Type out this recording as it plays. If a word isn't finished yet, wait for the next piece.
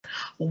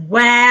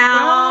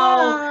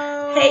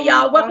Wow. Hey,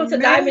 y'all. Welcome to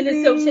Diamond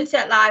and Silk Amazing. Chit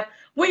Chat Live.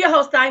 We're your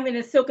host, Diamond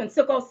and Silk and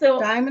Silk on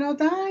Silk. Diamond on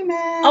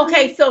Diamond.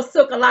 Okay, so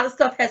Silk, a lot of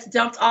stuff has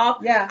jumped off.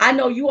 Yeah. I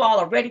know you all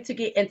are ready to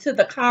get into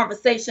the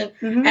conversation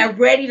and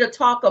ready to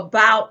talk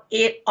about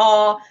it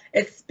all,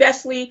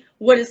 especially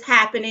what is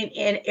happening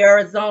in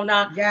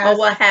Arizona or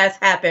what has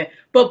happened.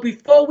 But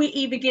before we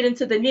even get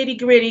into the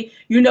nitty-gritty,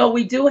 you know,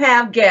 we do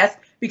have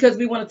guests because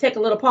we want to take a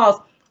little pause.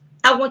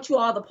 I want you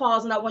all to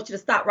pause and I want you to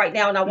stop right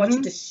now and I want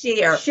you to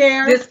share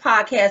this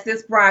podcast,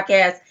 this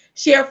broadcast.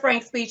 Share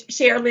Frank's Speech,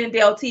 share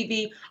Lindell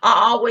TV.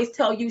 I always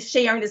tell you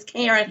sharing is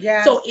caring.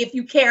 Yes. So if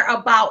you care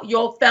about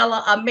your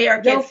fellow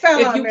American,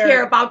 if you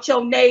care about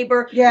your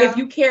neighbor, if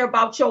you care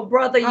about your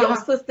brother, your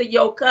sister,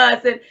 your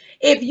cousin,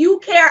 if you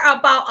care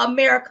about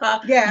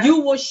America, you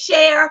will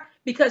share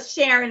because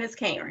sharing is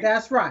caring.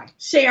 That's right.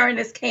 Sharing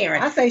is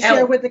caring. I say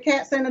share with the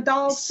cats and the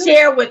dogs too.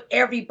 Share with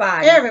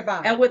everybody.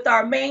 Everybody. And with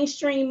our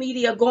mainstream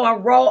media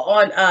going raw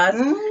on us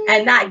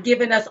and not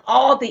giving us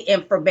all the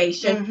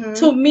information,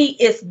 to me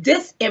it's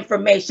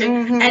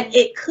disinformation and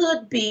it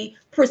could be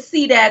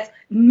perceived as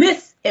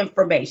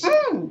misinformation.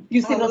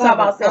 You see what I'm talking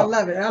about? I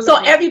love it. So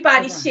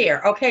everybody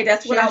share, okay?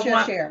 That's what I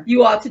want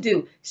you all to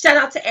do. Shout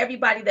out to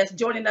everybody that's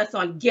joining us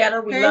on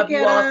Getter. We love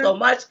you all so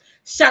much.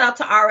 Shout out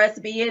to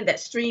RSBN that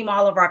stream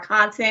all of our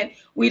content.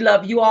 We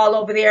love you all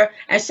over there.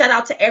 And shout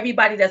out to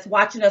everybody that's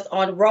watching us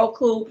on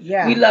Roku.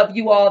 We love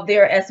you all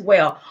there as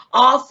well.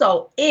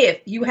 Also, if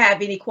you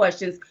have any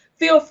questions,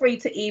 feel free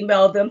to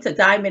email them to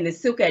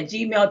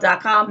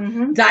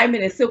diamondandsilk@gmail.com,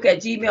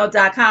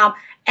 diamondandsilk@gmail.com.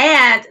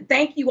 And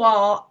thank you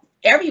all,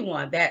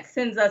 everyone that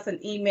sends us an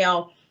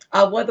email,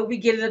 whether we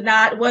get it or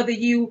not, whether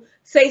you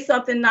say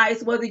something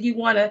nice, whether you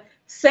want to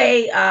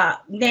say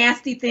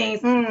nasty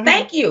things.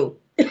 Thank you.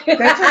 They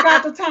took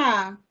out the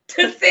time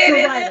to send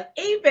in an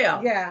email.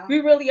 Yeah.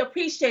 We really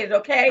appreciate it,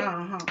 okay?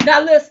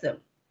 Now listen,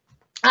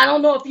 I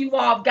don't know if you've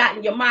all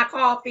gotten your My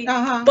Coffee,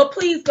 but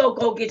please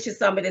go get you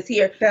some of this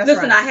here.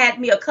 Listen, I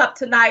had me a cup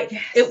tonight.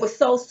 It was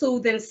so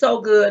soothing,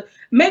 so good.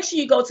 Make sure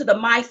you go to the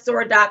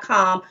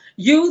mystore.com.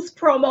 Use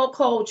promo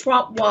code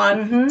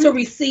Trump1 to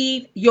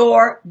receive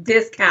your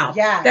discount.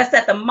 That's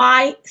at the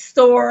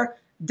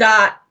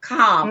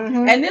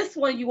mystore.com. And this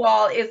one, you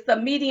all, is the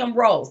medium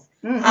roast.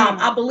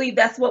 I believe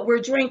that's what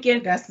we're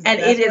drinking, and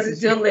it is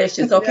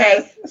delicious,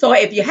 okay? So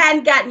if you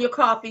hadn't gotten your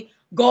coffee,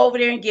 go over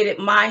there and get it,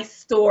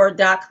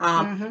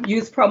 mystore.com.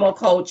 Use promo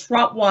code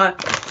Trump1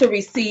 to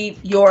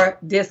receive your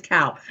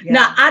discount.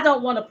 Now, I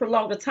don't want to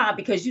prolong the time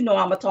because you know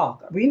I'm a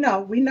talker. We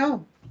know.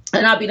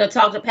 And I'll be the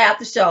talk to path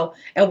the show,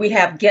 and we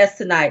have guests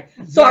tonight.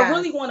 So I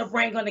really want to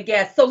bring on the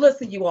guests. So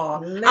listen, you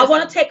all, I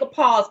want to take a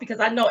pause because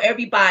I know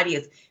everybody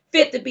is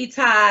fit to be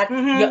tied.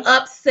 You're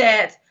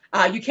upset.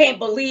 You can't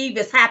believe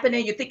it's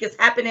happening. You think it's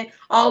happening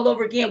all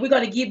over again. We're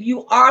going to give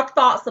you our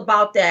thoughts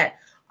about that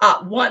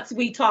once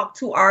we talk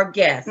to our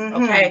guests,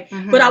 okay?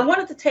 But I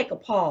wanted to take a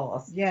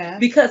pause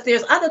because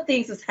there's other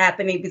things that's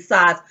happening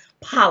besides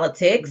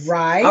politics,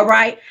 all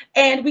right?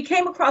 And we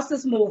came across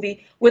this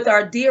movie with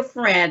our dear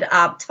friend,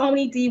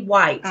 Tony D.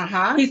 White.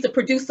 He's the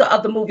producer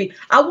of the movie.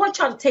 I want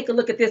y'all to take a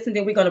look at this, and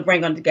then we're going to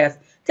bring on the guests.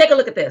 Take a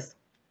look at this.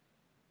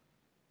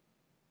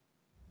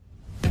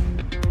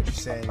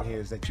 Saying here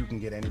is that you can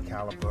get any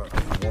caliber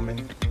of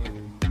woman.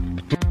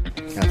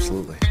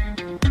 Absolutely. I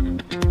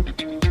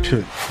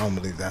don't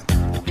believe that.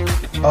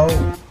 Oh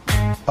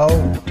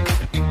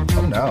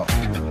no.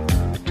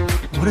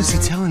 What is he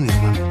telling these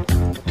women?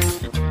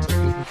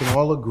 We can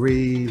all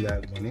agree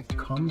that when it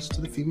comes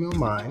to the female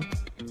mind,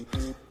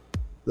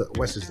 look,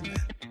 Wes is the man.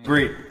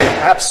 Agreed.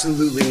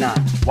 Absolutely not.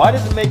 Why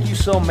does it make you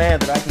so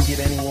mad that I can get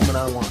any woman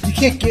I want? You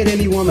can't get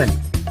any woman.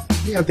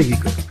 Yeah, I think you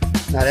could.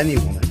 Not any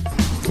woman.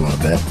 You want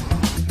to bet?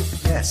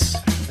 Yes.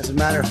 As a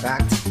matter of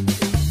fact,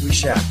 we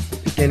shall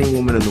pick any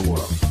woman in the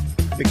world.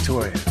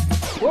 Victoria.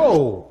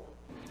 Whoa!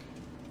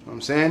 What I'm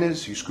saying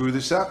is, you screw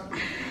this up,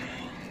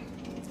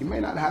 you may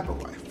not have a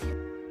wife.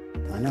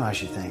 I know how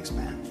she thinks,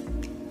 man.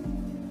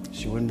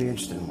 She wouldn't be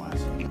interested in Wes.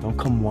 Don't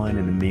come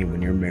whining to me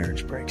when your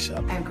marriage breaks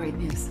up. I have great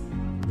news.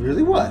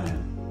 Really? What? I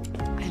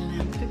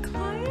landed a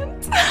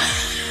client.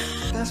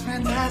 That's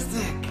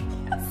fantastic.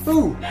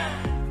 Who?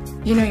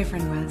 You know your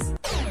friend Wes?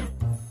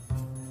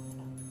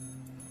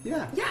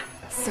 Yeah.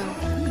 So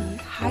he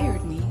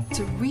hired me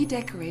to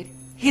redecorate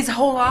his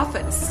whole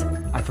office.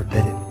 I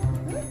forbid it.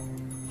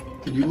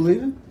 Did you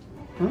believe him?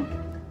 Huh?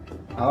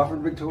 I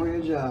offered Victoria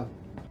a job.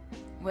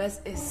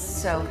 Wes is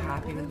so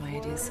happy with my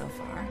ideas so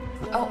far.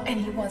 Oh, and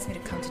he wants me to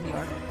come to New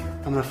York.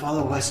 I'm gonna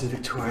follow Wes and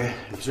Victoria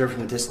and observe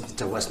from a distance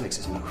until Wes makes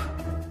his move.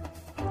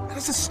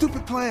 That's a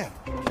stupid plan.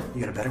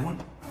 You got a better one?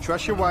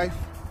 Trust your wife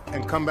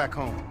and come back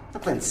home.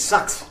 That plan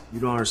sucks. You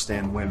don't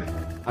understand women.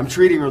 I'm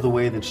treating her the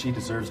way that she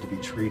deserves to be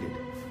treated.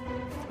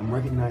 I'm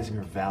recognizing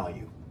her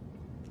value.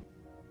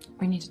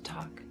 We need to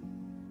talk.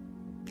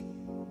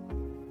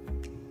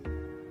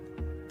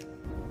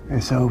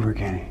 It's over,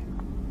 Kenny.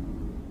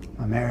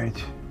 My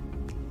marriage,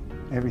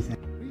 everything.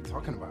 What are you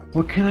talking about?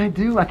 What can I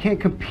do? I can't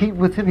compete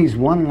with him. He's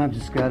won, and I've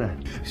just gotta.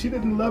 She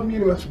didn't love me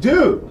anyway.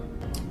 Dude!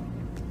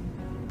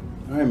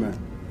 All right, man.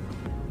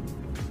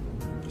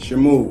 It's your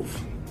move.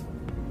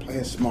 Play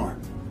it smart.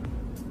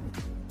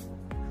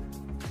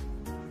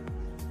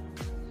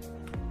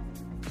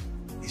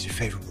 These are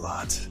favorable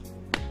odds.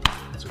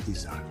 That's what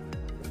these are.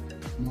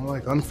 More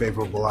like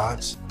unfavorable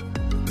odds.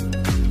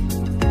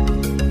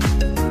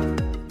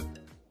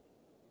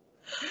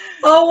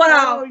 Oh,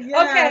 wow. Oh,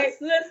 yes. Okay,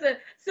 listen,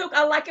 Silk,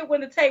 I like it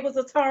when the tables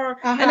are turned,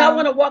 and I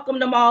want to welcome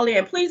them all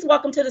in. Please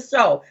welcome to the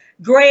show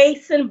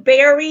Grayson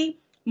Berry,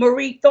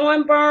 Marie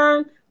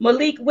Thornburn,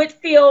 Malik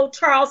Whitfield,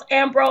 Charles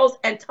Ambrose,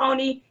 and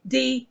Tony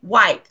D.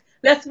 White.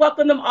 Let's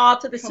welcome them all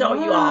to the show,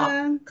 you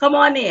all. Come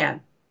on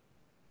in.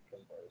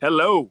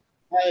 Hello.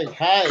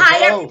 Hi,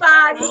 Hi,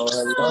 everybody.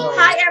 Hello.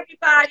 Hi,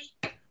 everybody.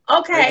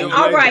 Okay,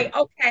 all right,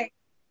 okay.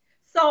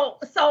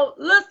 So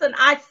listen,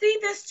 I see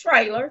this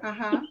trailer.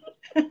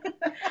 And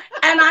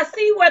I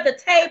see where the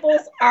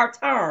tables are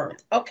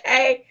turned,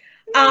 okay?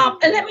 And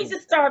let me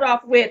just start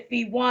off with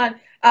the one,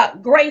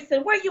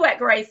 Grayson. Where you at,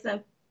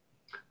 Grayson?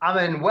 I'm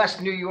in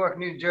West New York,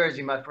 New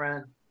Jersey, my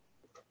friend.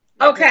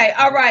 Okay,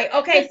 all right.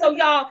 Okay, so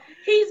y'all,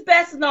 he's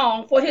best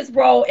known for his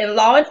role in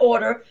Law and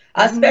Order,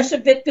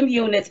 Special Victim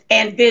Units,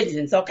 and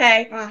Visions,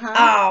 okay?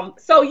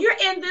 So you're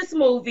in this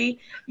movie.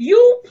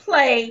 You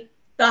play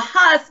the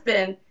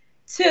husband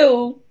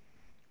to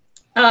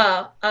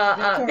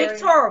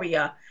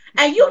Victoria.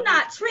 And you're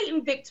not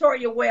treating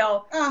Victoria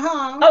well.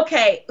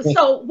 Okay,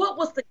 so what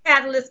was the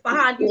catalyst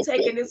behind you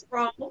taking this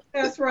role?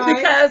 That's right.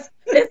 Because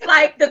it's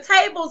like the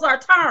tables are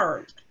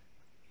turned.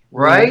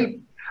 Right?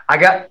 I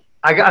got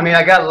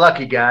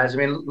lucky, guys. I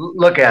mean,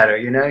 look at her.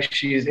 You know,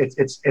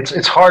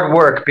 it's hard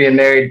work being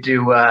married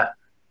to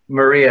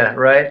Maria,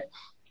 right?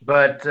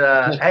 But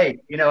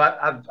hey, you know,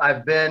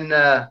 I've been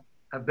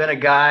a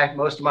guy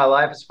most of my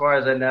life, as far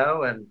as I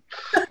know, and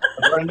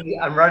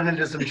I'm running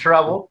into some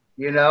trouble,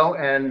 you know,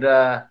 and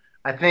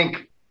I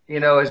think, you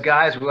know, as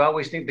guys, we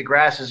always think the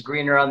grass is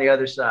greener on the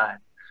other side.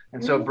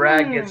 And so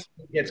Brad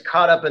gets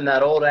caught up in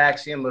that old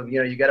axiom of, you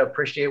know, you got to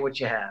appreciate what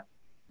you have.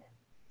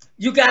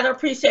 You got to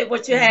appreciate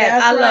what you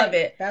have. I love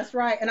it. That's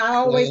right. And I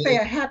always say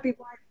a happy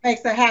wife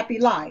makes a happy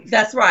life.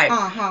 That's right.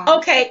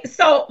 Okay,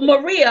 so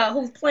Maria,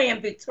 who's playing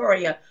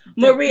Victoria,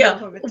 Maria,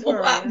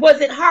 was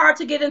it hard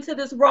to get into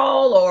this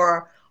role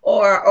or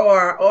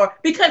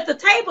because the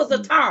tables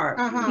are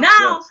turned?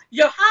 Now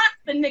your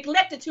husband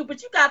neglected you,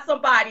 but you got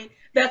somebody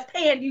that's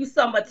paying you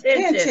some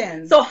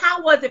attention. So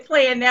how was it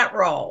playing that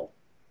role?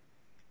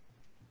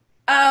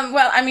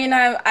 Well, I mean,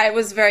 I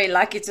was very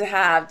lucky to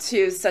have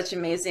two such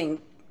amazing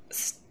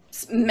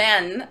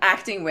men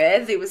acting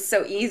with. It was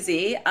so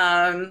easy.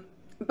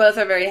 Both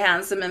are very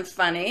handsome and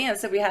funny, and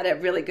so we had a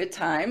really good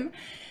time.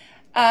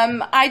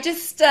 I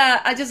just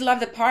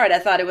love the part. I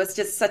thought it was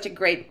just such a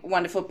great,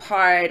 wonderful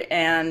part,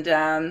 and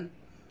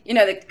you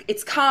know,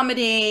 it's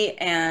comedy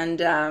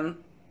and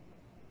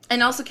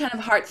also kind of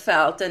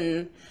heartfelt,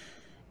 and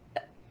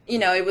you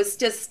know, it was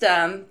just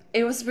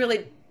it was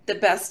really the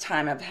best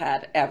time I've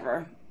had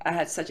ever. I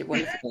had such a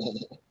wonderful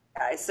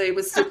guy, so it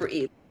was super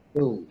easy.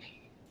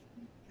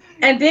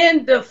 And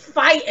then the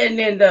fighting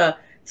and the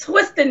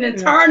twisting and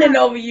turning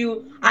over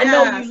you. I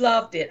know you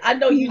loved it. I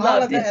know you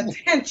loved it.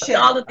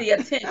 All of the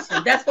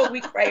attention. That's what we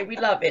crave. We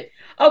love it.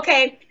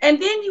 Okay.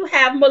 And then you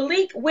have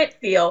Malik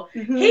Whitfield.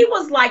 He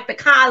was like the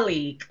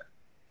colleague.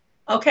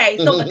 Okay.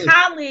 So the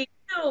colleague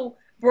knew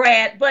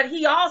Brad, but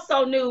he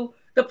also knew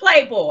the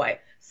Playboy.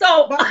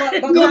 So, but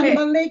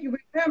Malik,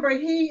 remember,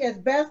 he is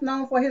best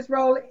known for his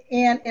role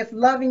in If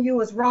Loving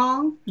You Is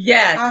Wrong.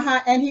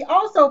 Yes. And he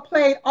also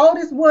played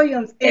Otis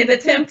Williams in The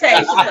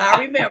Temptations. I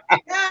remember.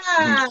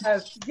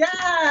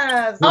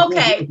 Yes.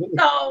 Okay,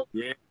 so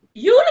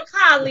you the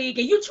colleague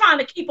and you trying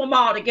to keep them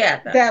all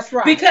together. That's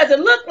right. Because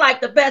it looked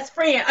like the best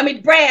friend. I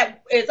mean, Brad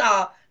is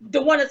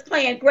the one that's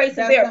playing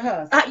Grayson Berry.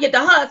 The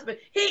husband.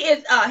 He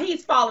is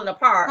he's falling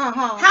apart.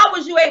 How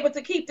was you able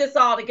to keep this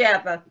all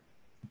together?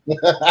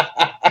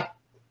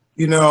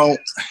 You know,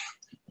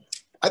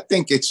 I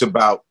think it's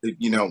about,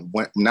 you know,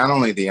 not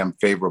only the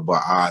unfavorable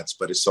odds,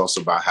 but it's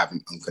also about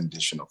having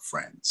unconditional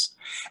friends.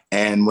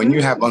 And when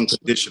you have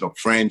unconditional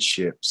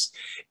friendships,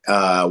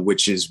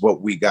 which is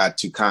what we got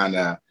to kind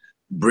of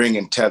bring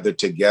and tether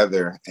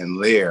together and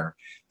layer,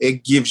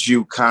 it gives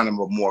you kind of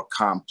a more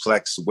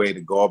complex way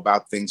to go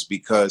about things,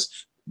 because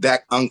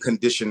that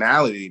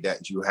unconditionality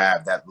that you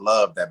have, that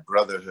love, that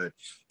brotherhood,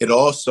 it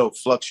also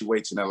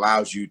fluctuates and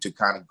allows you to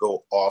kind of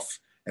go off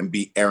and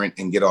be errant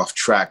and get off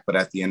track. But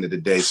at the end of the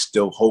day,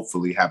 still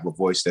hopefully have a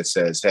voice that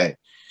says, hey,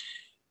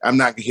 I'm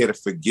not here to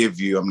forgive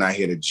you. I'm not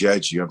here to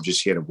judge you. I'm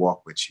just here to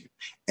walk with you.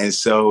 And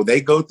so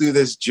they go through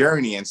this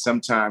journey. And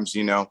sometimes,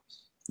 you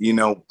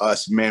know,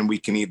 us men, we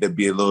can either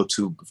be a little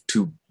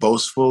too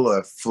boastful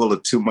or full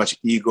of too much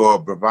ego or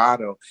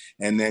bravado.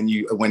 And then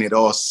when it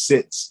all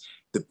sits,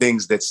 the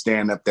things that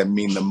stand up that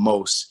mean the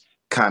most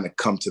kind of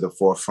come to the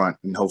forefront.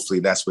 And hopefully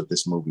that's what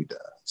this movie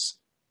does.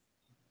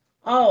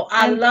 Oh,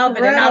 I love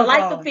it. And I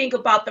like to think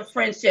about the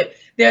friendship.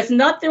 There's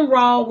nothing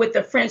wrong with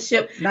the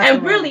friendship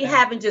and really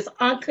having just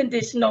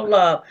unconditional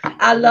love.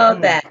 I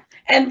love that.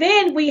 And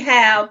then we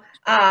have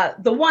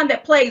the one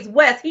that plays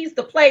Wes. He's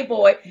the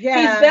playboy. Yeah.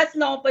 He's best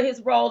known for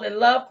his role in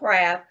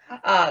Lovecraft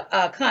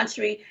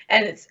Country,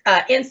 and it's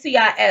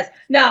NCIS.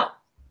 Now,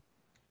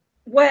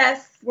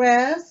 Wes.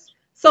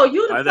 So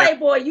you the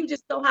playboy. You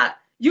just know how.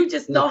 You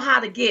just know how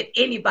to get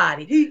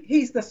anybody.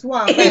 He's the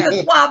suave. He's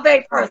the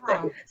suave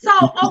person. So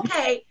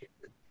okay.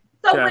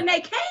 So when they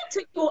came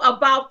to you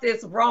about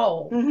this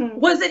role,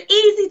 was it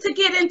easy to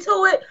get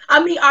into it?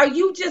 I mean, are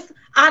you just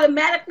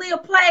automatically a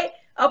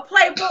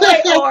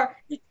playboy, or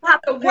you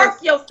have to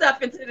work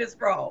yourself into this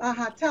role?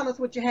 Tell us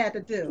what you had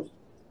to do.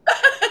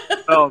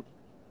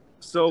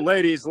 So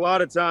ladies, a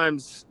lot of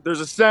times there's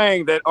a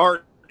saying that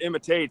art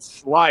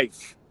imitates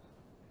life.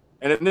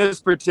 And in this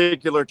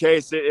particular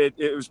case,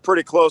 it was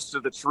pretty close to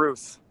the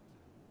truth.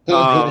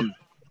 You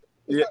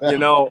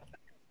know,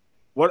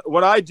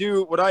 what I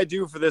do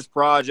for this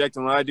project,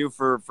 and what I do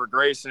for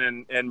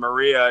Grayson and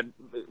Maria,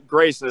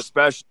 Grayson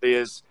especially,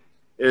 is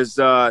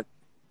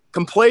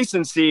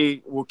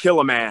complacency will kill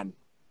a man.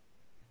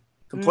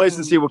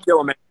 Complacency will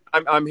kill a man.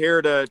 I'm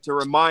here to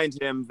remind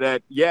him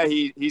that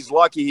he's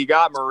lucky he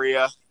got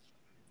Maria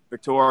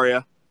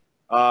Victoria,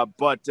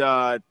 but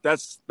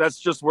that's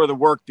just where the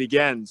work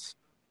begins.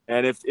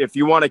 And if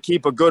you want to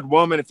keep a good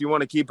woman, if you want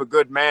to keep a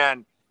good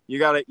man, you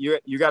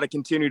gotta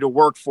continue to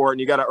work for it,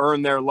 and you gotta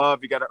earn their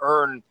love. You gotta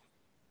earn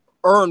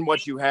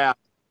what you have.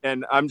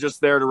 And I'm just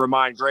there to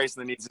remind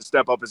Grayson that needs to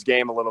step up his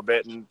game a little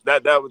bit. And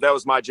that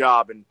was my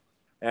job,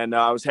 and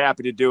I was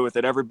happy to do with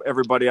it.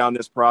 Everybody on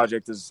this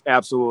project is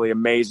absolutely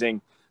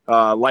amazing.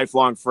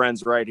 Lifelong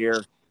friends right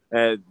here.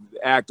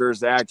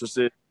 Actors, the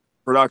actresses,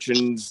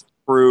 productions,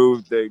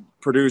 crew, the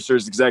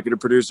producers, executive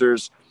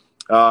producers.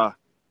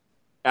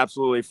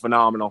 Absolutely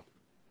phenomenal.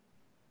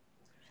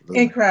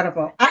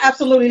 Incredible. I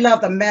absolutely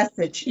love the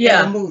message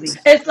of the movie.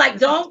 It's like,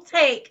 don't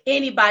take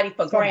anybody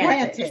for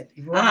granted.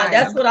 Right.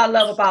 That's what I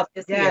love about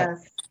this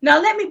here.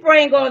 Now let me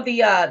bring on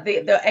the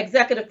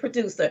executive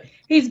producer.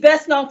 He's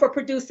best known for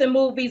producing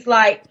movies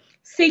like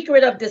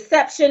Secret of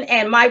Deception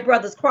and My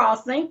Brother's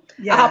Crossing.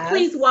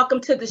 Please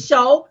welcome to the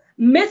show,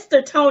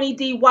 Mr. Tony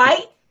D.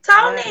 White.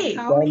 Tony.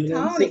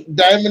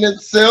 Diamond and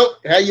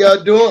Silk. How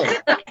y'all doing?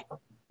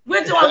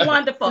 We're doing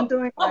wonderful.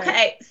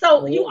 Okay,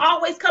 so you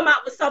always come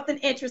out with something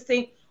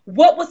interesting.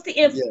 What was the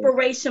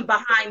inspiration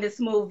behind this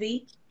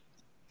movie?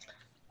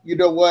 You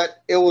know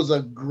what? It was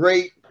a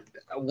great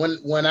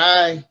when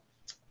I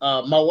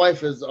my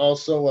wife is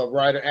also a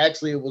writer.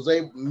 Actually, it was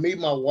me,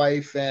 my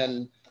wife,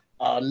 and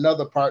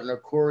another partner,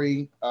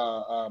 Corey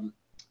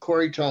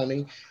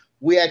Tony.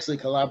 We actually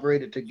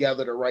collaborated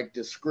together to write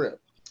this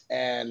script,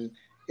 and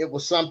it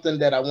was something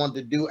that I wanted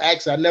to do.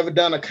 Actually, I'd never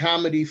done a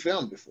comedy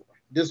film before.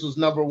 This was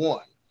number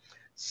one.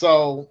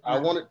 So I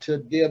wanted to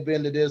dip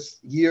into this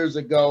years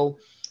ago.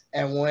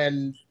 And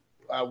when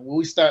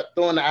we start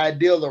throwing the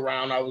ideal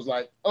around, I was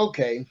like,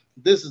 okay,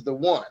 this is the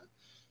one.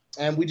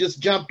 And we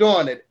just jumped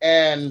on it.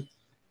 And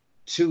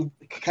to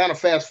kind of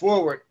fast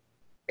forward,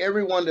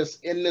 everyone that's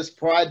in this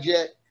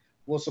project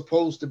was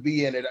supposed to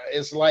be in it.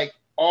 It's like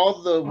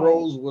all the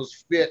roles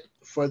was fit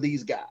for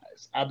these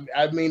guys.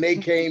 I mean, they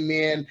came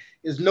in.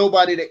 There's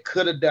nobody that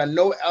could have done,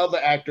 no other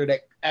actor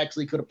that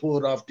actually could have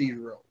pulled off these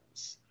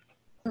roles.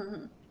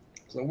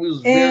 So we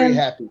was very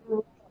happy.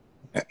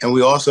 And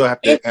we also have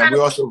to,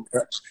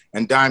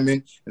 and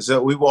Diamond, and so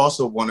we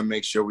also want to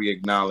make sure we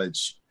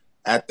acknowledge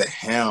at the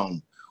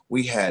helm,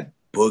 we had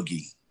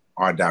Boogie,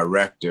 our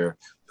director,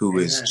 who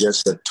is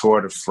just a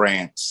tour de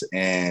France.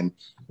 And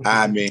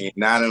I mean,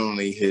 not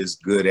only his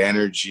good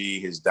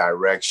energy, his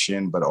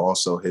direction, but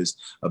also his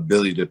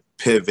ability to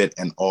pivot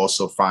and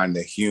also find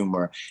the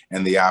humor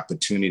and the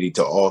opportunity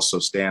to also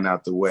stand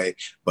out the way,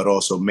 but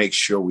also make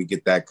sure we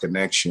get that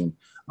connection.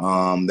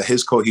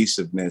 His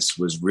cohesiveness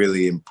was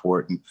really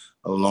important,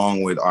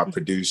 along with our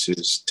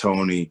producers,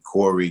 Tony,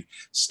 Corey,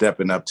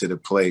 stepping up to the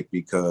plate,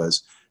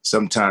 because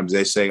sometimes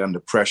they say under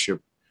pressure,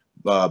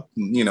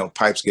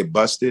 pipes get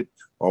busted,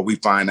 or we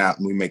find out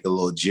and we make a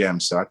little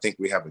gem. So I think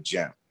we have a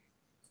gem.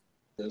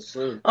 Yes,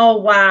 sir. Oh,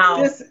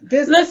 wow.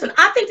 Listen,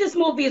 I think this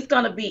movie is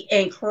going to be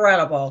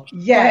incredible.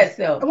 Yes.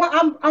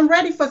 Well, I'm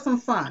ready for some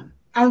fun.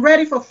 I'm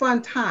ready for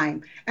fun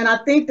time. And I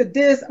think that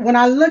this, when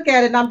I look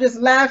at it, I'm just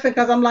laughing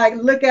because I'm like,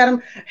 look at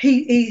him.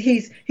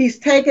 He's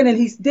taking and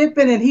he's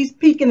dipping and he's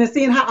peeking and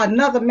seeing how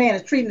another man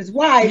is treating his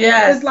wife.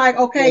 Yes. It's like,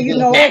 okay, you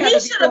know. And he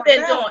should have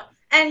been doing.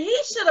 And he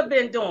should have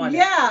been doing.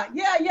 Yeah.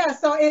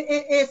 So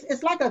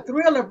it's like a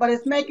thriller, but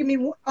it's making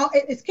me,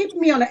 it's keeping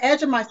me on the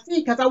edge of my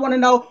seat because I want to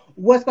know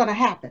what's going to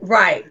happen.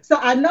 Right. So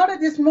I know that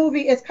this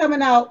movie is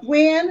coming out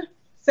when?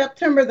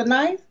 September the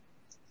 9th?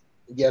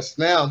 Yes,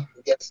 ma'am.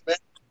 Yes, ma'am.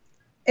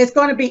 It's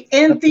going to be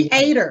in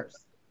theaters.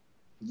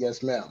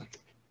 Yes, ma'am.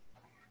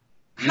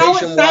 How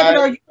excited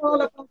are you all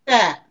about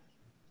that?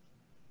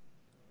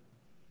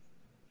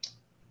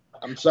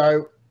 I'm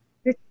sorry.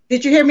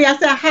 Did you hear me? I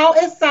said, how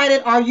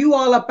excited are you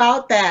all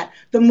about that?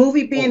 The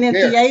movie being in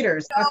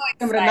theaters. So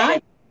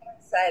excited.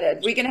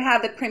 We're going to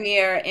have the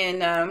premiere in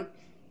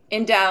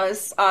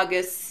Dallas,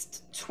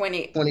 August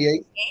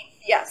 28th.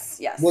 Yes.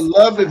 Would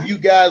love if you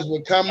guys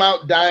would come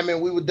out,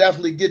 Diamond. We would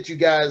definitely get you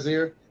guys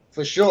here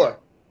for sure.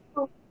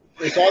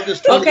 It's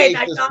August 28th. Okay,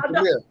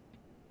 now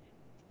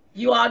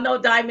you all know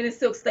Diamond and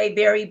Silk stay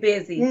very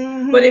busy.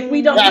 But if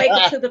we don't make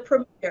it to the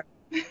premiere,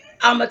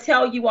 I'm gonna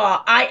tell you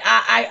all,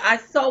 I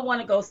so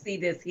want to go see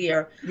this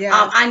here. Yeah.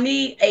 I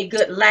need a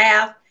good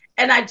laugh,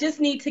 and I just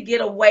need to get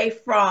away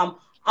from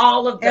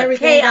all of the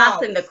Everything chaos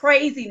else. and the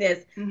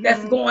craziness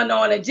that's going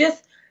on, and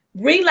just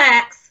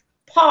relax,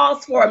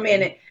 pause for a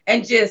minute,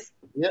 and just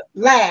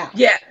laugh.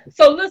 Yeah.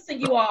 So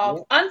listen, you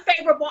all,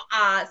 Unfavorable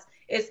Odds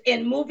is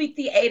in movie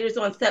theaters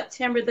on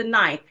September the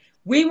 9th.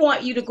 We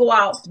want you to go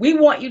out. We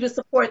want you to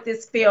support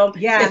this film.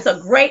 Yes. It's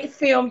a great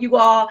film, you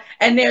all.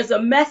 And there's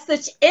a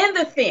message in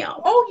the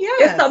film. Oh,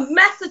 yes. It's a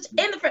message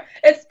in the film,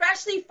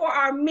 especially for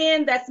our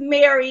men that's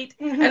married.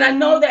 And I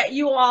know that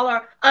you all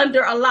are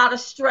under a lot of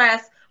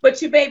stress, but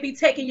you may be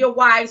taking your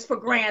wives for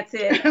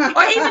granted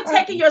or even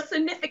taking your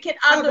significant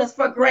others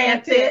for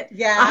granted.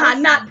 Yes.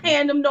 Not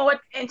paying them no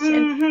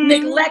attention,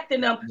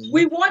 neglecting them.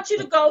 We want you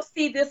to go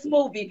see this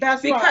movie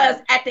because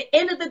at the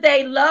end of the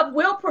day, love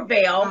will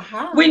prevail.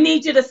 We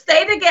need you to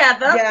stay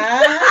together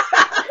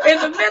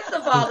in the midst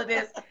of all of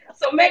this.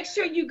 So make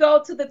sure you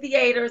go to the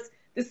theaters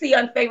to see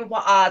Unfavorable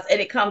Odds, and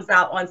it comes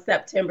out on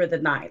September the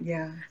 9th.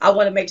 Yeah. I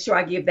want to make sure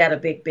I give that a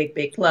big, big,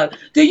 big plug.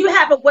 Do you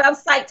have a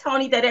website,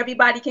 Tony, that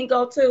everybody can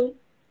go to?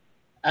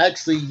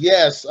 Actually,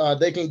 yes.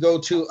 They can go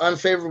to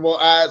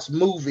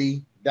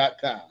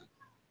unfavorableoddsmovie.com.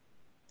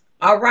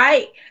 All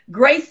right.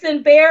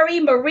 Grayson Berry,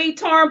 Marie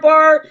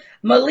Tornberg,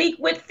 Malik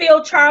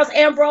Whitfield, Charles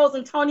Ambrose,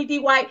 and Tony D.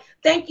 White.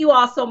 Thank you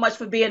all so much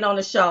for being on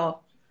the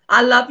show.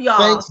 I love y'all.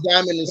 Thanks,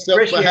 Diamond and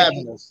Silk, for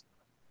having us.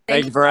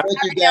 Thank you for having us.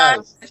 Thank you,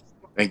 guys.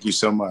 Thank you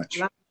so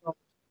much.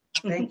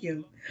 Thank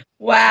you.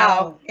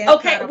 Wow.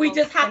 Okay, we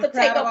just have to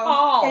take a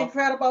pause.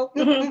 Incredible.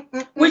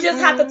 We just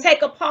have to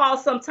take a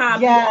pause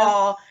sometime, you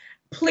all.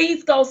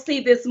 Please go see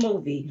this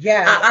movie.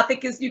 Yeah. I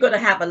think you're going to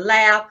have a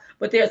laugh,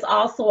 but there's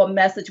also a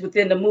message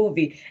within the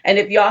movie. And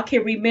if y'all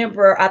can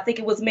remember, I think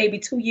it was maybe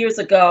 2 years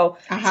ago,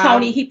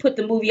 Tony, he put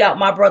the movie out,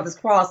 My Brother's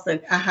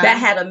Crossing. That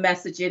had a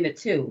message in it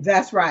too.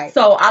 That's right.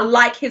 So I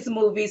like his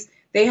movies.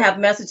 They have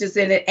messages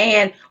in it,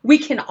 and we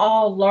can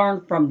all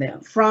learn from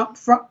them. From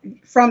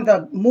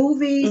the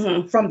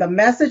movies, from the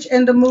message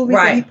in the movies.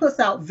 Right. He puts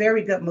out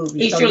very good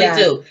movies. He surely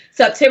do.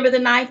 September the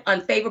 9th,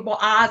 Unfavorable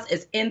Odds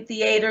is in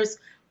theaters,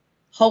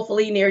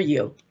 hopefully near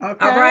you.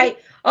 Okay. All right.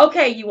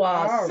 Okay, you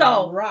all.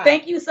 All right.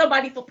 Thank you,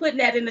 somebody, for putting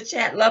that in the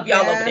chat. Love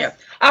y'all over there.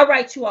 All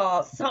right, you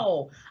all.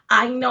 So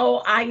I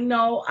know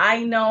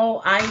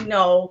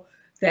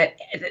that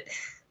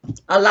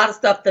a lot of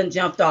stuff done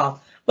jumped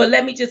off. But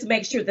let me just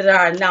make sure that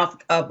I announce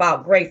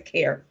about Grace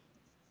Care.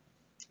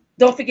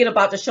 Don't forget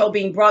about the show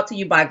being brought to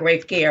you by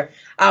Grace Care,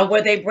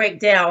 where they break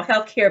down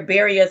healthcare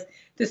barriers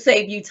to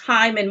save you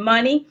time and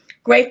money.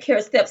 Grace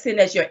Care steps in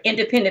as your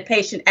independent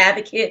patient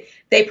advocate.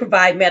 They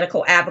provide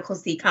medical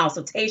advocacy,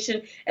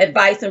 consultation,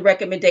 advice, and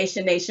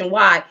recommendation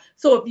nationwide.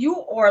 So if you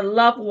or a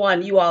loved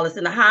one, you all, is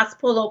in the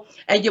hospital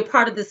and you're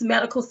part of this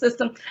medical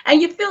system and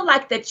you feel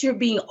like that you're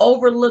being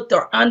overlooked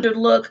or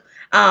underlooked,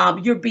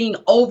 you're being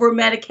over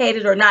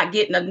medicated or not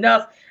getting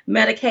enough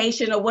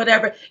medication or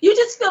whatever, you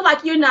just feel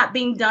like you're not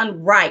being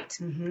done right,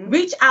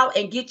 reach out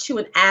and get you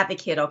an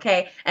advocate,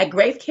 okay, at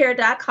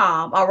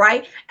gracecare.com. All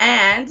right.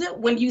 And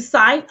when you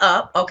sign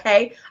up,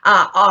 okay,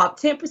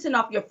 10%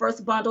 off your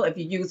first bundle if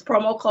you use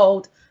promo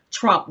code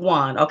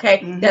Trump1.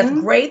 Okay. That's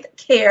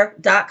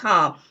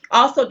gracecare.com.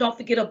 Also, don't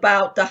forget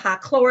about the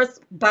Hypochlorous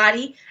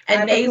body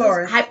and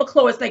nasal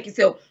hypochlorous, thank you,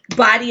 so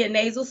body and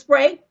nasal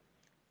spray.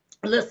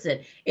 Listen,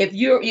 if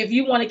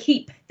you want to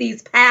keep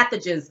these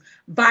pathogens,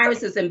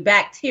 viruses, and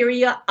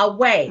bacteria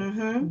away,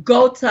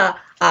 go to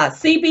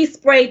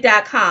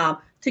cbspray.com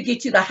to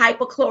get you the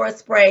hypochlorous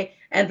spray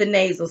and the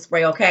nasal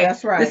spray. Okay,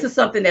 that's right. This is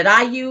something that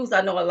I use.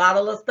 I know a lot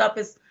of the stuff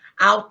is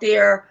out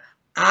there.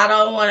 I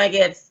don't want to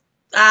get.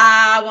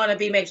 I want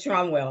to make sure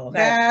I'm well. Okay,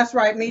 that's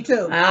right. Me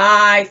too.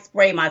 I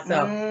spray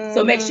myself.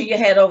 So make sure you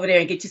head over there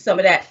and get you some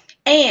of that.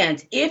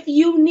 And if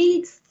you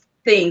need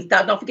things,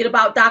 don't forget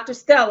about Dr.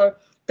 Stellar.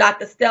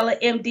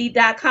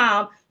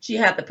 DrStellaMD.com. She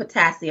has the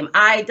potassium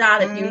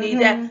iodine if you need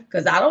that,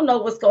 because I don't know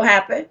what's going to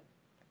happen.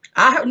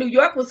 I heard New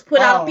York was put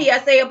out a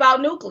PSA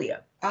about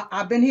nuclear.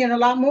 I've been hearing a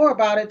lot more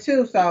about it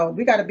too, so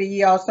we got to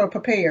be also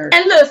prepared.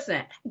 And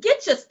listen,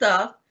 get your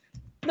stuff.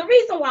 The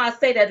reason why I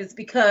say that is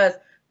because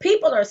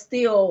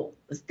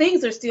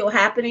things are still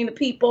happening to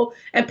people,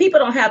 and people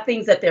don't have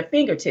things at their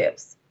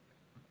fingertips.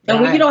 And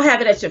when you don't have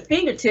it at your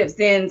fingertips,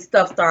 then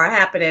stuff starts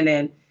happening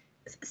and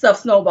stuff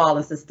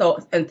snowballing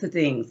into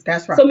things.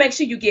 That's right. So make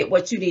sure you get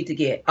what you need to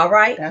get. All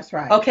right. That's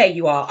right. Okay,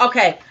 you all.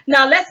 Okay.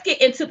 Now let's get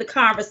into the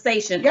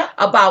conversation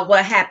about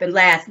what happened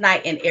last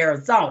night in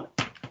Arizona.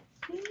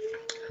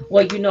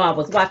 Well, you know, I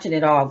was watching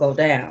it all go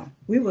down.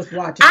 We was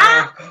watching it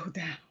all go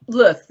down.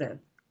 Listen,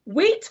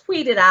 we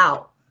tweeted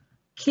out,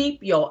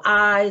 keep your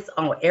eyes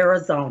on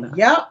Arizona.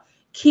 Yep.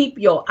 Keep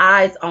your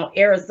eyes on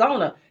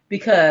Arizona,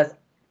 because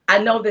I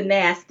know the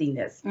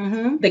nastiness,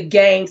 the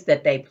games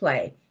that they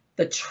play,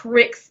 the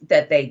tricks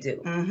that they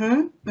do.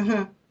 And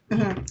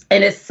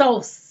it's so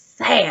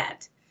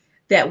sad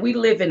that we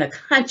live in a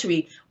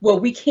country where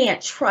we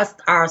can't trust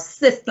our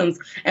systems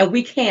and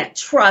we can't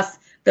trust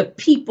the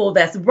people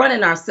that's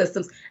running our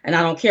systems. And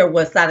I don't care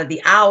what side of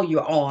the aisle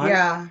you're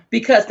on,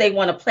 because they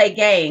want to play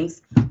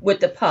games with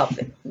the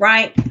public,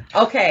 right?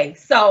 Okay,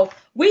 so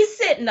we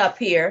sitting up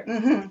here.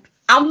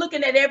 I'm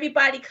looking at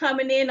everybody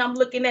coming in. I'm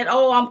looking at,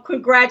 oh, I'm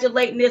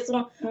congratulating this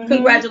one,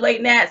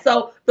 congratulating that.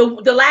 So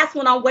the last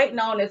one I'm waiting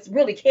on is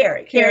really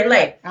Kari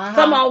Lake.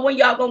 Come on, when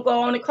y'all gonna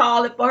go on and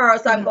call it for her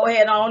so I can go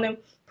ahead on and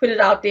put it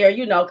out there,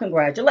 you know,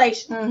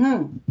 congratulations.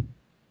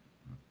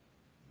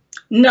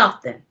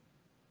 Nothing.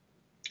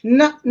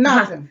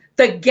 Nothing.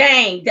 The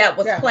game that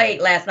was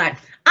played last night.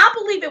 I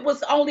believe it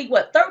was only,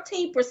 what,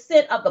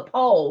 13% of the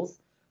polls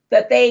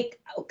that they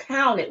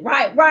counted,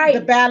 right?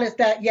 The ballots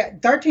that,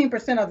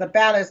 13% of the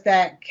ballots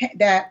that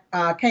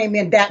came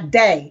in that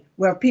day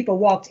where people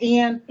walked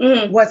in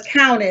was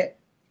counted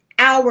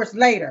hours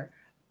later.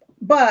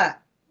 But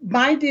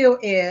my deal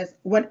is,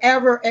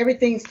 whenever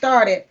everything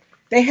started,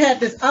 they had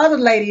this other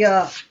lady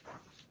up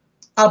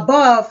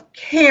above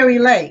Kari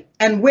Lake.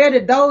 And where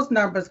did those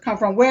numbers come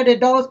from? Where did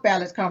those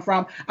ballots come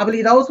from? I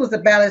believe those was the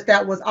ballots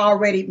that was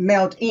already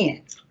mailed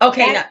in.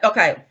 Okay,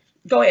 okay.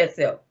 Go ahead,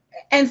 Sil.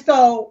 And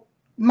so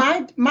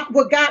my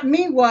what got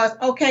me was,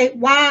 okay,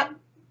 why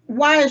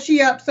is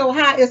she up so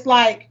high? It's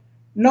like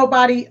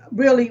nobody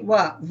really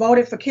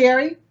voted for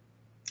Kari.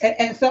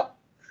 And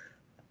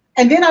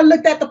then I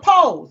looked at the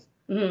polls.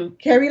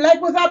 Kari Lake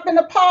was up in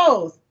the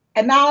polls.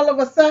 And now all of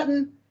a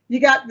sudden you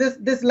got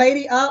this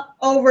lady up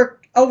over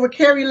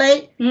Kari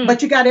Lake,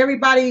 but you got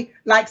everybody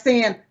like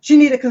saying she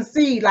need to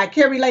concede, like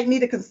Kari Lake need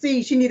to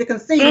concede, she need to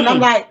concede. And I'm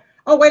like,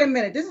 oh, wait a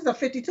minute, this is a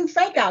 52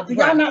 fake out. Do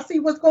y'all not see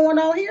what's going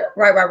on here?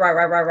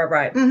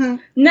 Right.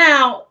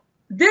 Now,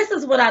 this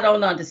is what I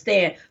don't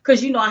understand,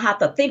 because you know I have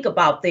to think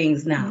about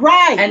things now.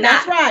 Right, and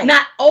that's right.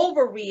 Not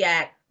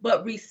overreact,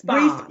 but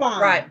respond.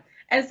 Right.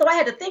 And so I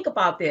had to think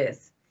about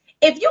this.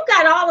 If you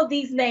got all of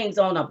these names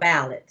on a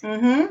ballot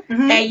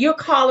and you're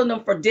calling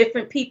them for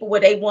different people where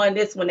they won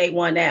this one, they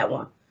won that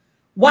one.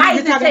 Why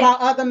is it talking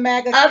about other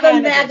MAGA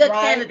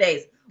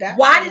candidates?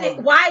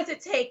 Why is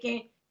it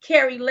taking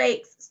Kari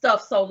Lake's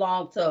stuff so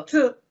long for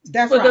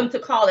them to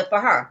call it for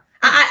her?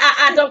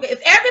 I don't get.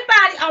 If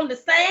everybody on the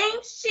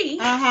same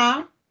sheet,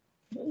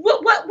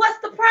 what's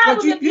the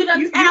problem if you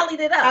done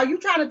tallied it up? Are you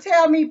trying to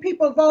tell me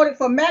people voted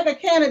for MAGA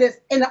candidates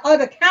in the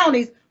other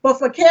counties, but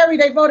for Kari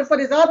they voted for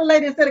this other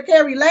lady instead of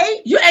Kari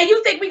Lake?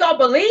 You think we gonna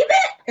believe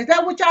it? Is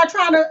that what y'all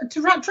trying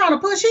to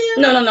push here?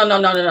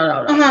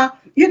 No.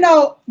 You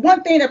know,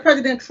 one thing that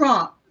President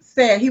Trump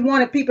said, he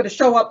wanted people to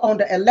show up on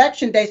the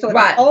election day so it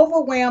would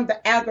overwhelm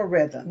the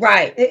algorithm.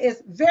 Right. It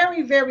is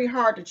very, very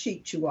hard to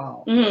cheat, you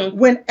all.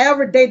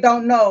 Whenever they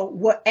don't know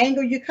what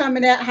angle you're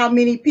coming at, how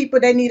many people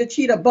they need to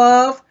cheat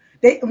above.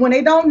 When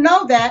they don't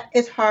know that,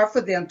 it's hard for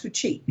them to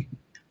cheat.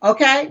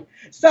 Okay?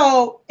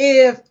 So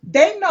if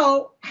they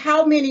know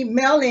how many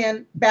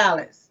mail-in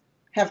ballots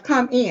have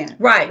come in,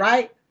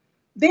 right?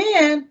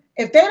 Then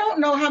if they don't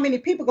know how many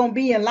people going to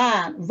be in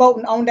line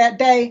voting on that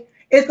day,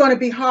 it's going to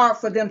be hard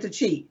for them to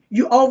cheat.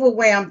 You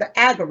overwhelm the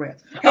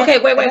algorithm. Okay,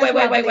 wait.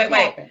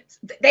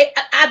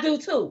 I do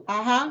too.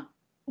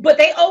 But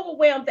they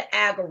overwhelm the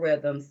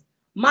algorithms.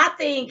 My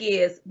thing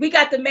is, we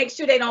got to make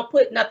sure they don't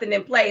put nothing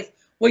in place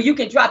where you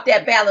can drop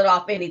that ballot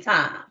off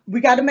anytime.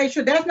 We got to make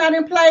sure that's not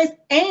in place.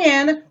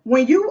 And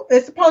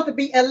it's supposed to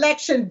be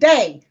election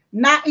day,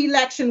 not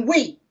election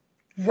week.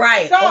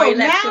 Right. So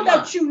now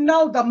that you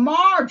know the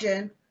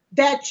margin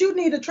that you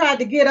need to try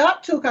to get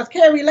up to, because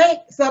Kari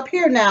Lake's up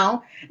here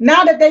now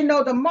that they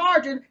know the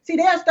margin, see,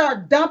 they'll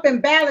start dumping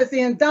ballots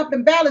in to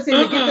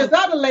get this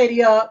other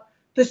lady up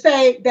to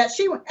say that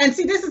she, and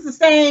see, this is the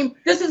same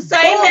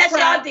that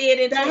y'all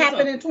did that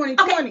happened in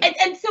 2020. Okay,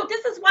 and so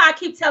this is why I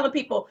keep telling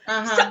people,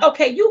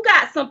 you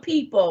got some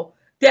people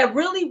that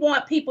really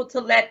want people to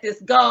let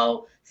this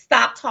go,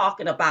 stop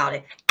talking about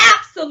it.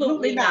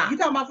 Absolutely not. You're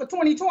talking about for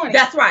 2020.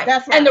 That's right.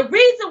 And the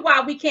reason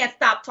why we can't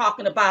stop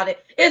talking about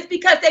it is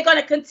because they're going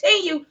to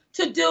continue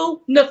to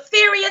do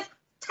nefarious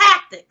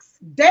tactics.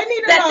 They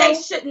need to know they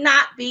should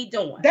not be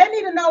doing. They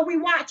need to know we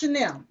watching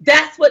them.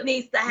 That's what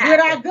needs to happen. With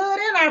our good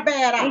and our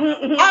bad eyes.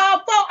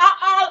 All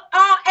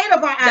 8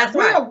 of our eyes. That's right.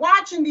 We are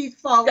watching these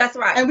folks. That's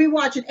right. And we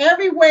watching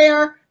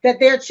everywhere that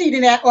they're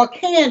cheating at or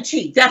can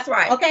cheat. That's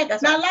right. Okay.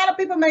 That's now right. A lot of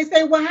people may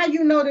say, well, how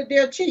you know that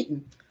they're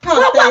cheating?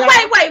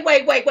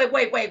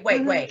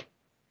 Wait.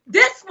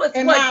 This was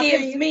what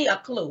gives me a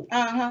clue.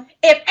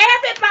 If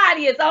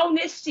everybody is on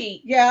this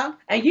sheet,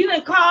 and you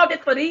done called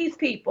it for these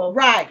people,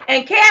 right?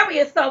 And Kari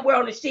is somewhere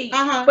on the sheet,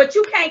 but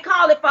you can't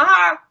call it for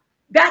her,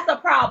 that's a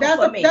problem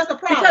for me. That's a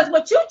problem. Because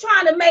what you're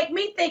trying to make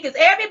me think is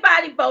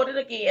everybody voted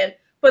again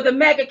for the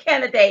MAGA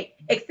candidate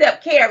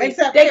except Kari.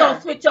 They're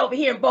gonna switch over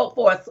here and vote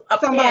for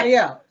somebody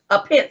else. A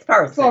Pence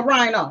person. For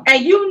Rhino.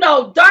 And you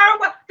know darn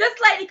well this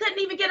lady couldn't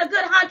even get a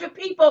good 100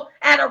 people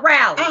at a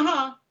rally.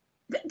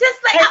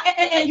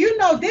 And you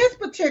know this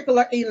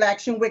particular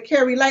election with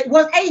Kari Lake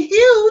was a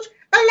huge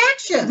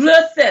election.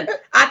 Listen,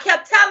 I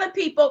kept telling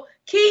people,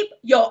 keep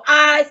your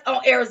eyes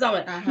on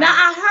Arizona. Now,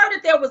 I heard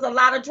that there was a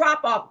lot of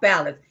drop-off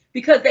ballots.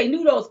 because they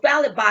knew those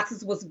ballot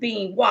boxes was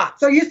being watched.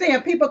 So you're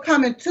saying people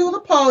coming to the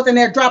polls and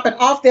they're dropping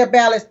off their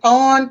ballots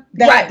on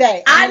that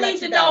day? I need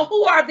to know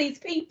who are these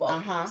people.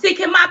 See,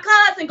 can my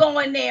cousin go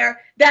in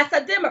there that's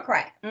a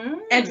Democrat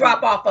and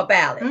drop off a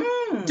ballot?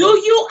 Do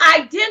you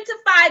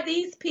identify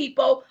these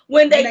people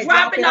when they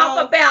dropping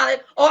off a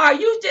ballot, or are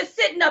you just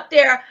sitting up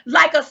there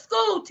like a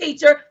school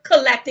teacher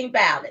collecting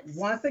ballots?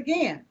 Once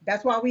again,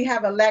 that's why we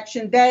have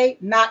election day,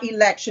 not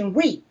election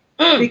week.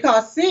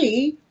 Because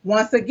see,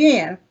 once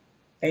again,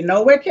 they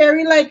know where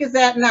Kari Lake is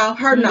at now,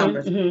 her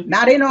numbers.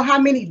 Now they know how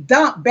many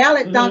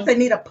ballot dumps they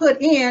need to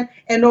put in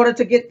order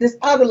to get this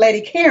other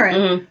lady,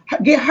 Karen,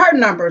 get her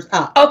numbers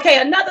up. Okay,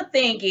 another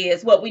thing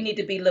is what we need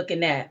to be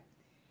looking at.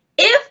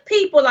 If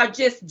people are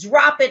just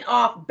dropping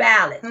off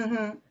ballots,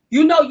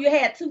 you know you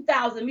had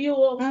 2,000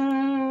 mules.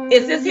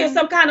 Is this here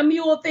some kind of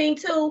mule thing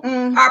too?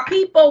 Are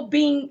people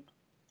being...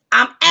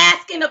 I'm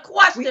asking a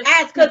question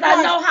because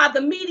I know how the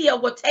media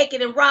will take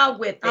it and run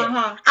with it.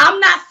 I'm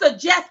not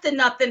suggesting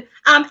nothing.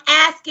 I'm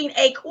asking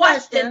a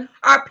question.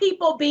 Are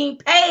people being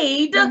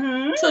paid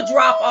to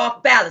drop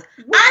off ballots?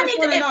 I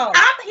need to know.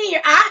 I'm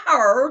here. I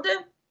heard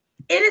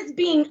it is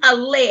being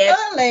alleged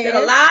that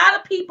a lot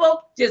of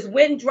people just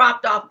went and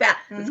dropped off ballots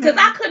because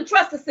I couldn't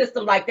trust the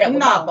system like that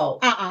with my vote.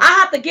 I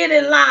have to get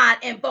in line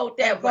and vote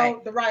that way.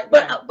 The right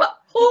way. But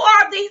who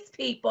are these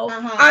people?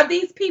 Are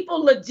these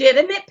people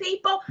legitimate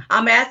people?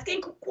 I'm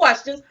asking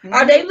questions.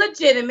 Are they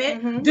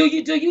legitimate? Do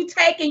you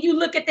take and you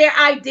look at their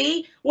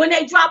ID when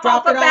they drop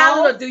off a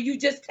ballot, or do you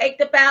just take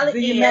the ballot? Do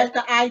you match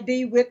the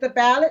ID with the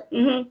ballot?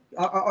 And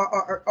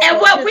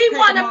what we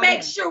want to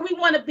make sure, we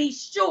want to be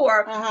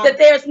sure that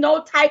there's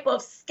no type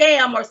of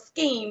scam or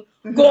scheme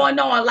going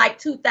on like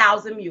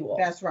 2,000 mules.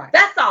 That's right.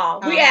 That's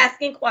all. We're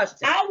asking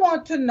questions. I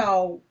want to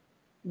know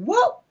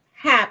what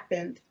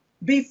happened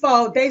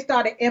before they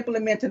started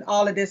implementing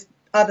all of this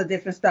other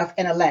different stuff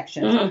in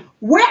elections.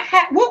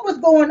 What was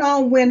going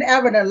on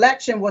whenever an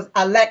election was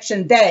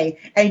election day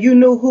and you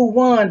knew who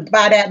won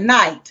by that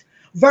night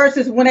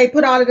versus when they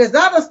put all of this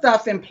other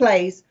stuff in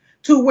place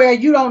to where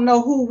you don't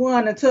know who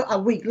won until a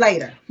week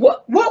later?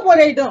 What were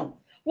they doing?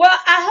 Well,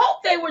 I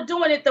hope they were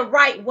doing it the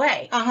right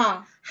way.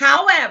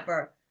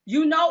 However,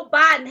 you know,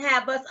 Biden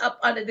have us up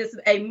under this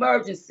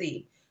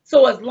emergency.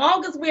 So as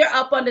long as we're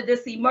up under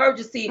this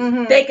emergency,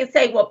 they can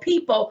say, well,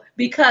 people,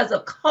 because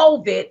of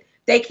COVID,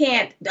 they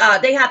can't,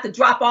 they have to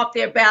drop off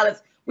their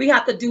ballots. We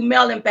have to do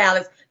mail-in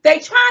ballots. They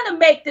trying to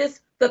make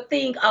this the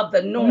thing of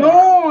the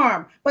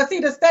norm. But see,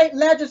 the state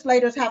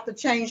legislators have to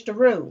change the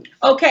rules.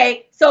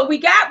 Okay, so we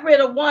got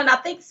rid of one. I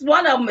think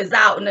one of them is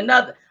out, and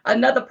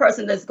another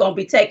person that's going to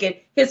be taking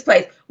his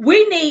place.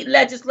 We need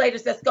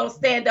legislators that's going to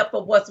stand up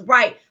for what's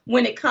right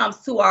when it comes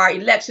to our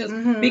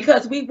elections,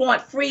 because we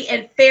want free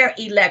and fair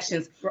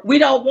elections. We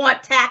don't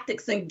want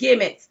tactics and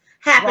gimmicks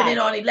happening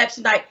on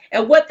election night.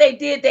 And what they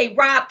did, they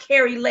robbed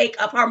Kari Lake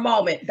of her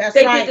moment.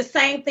 They did the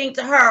same thing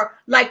to her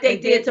like they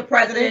did to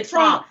President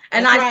Trump.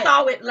 And I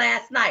saw it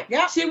last night.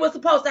 She was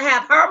supposed to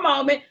have her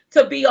moment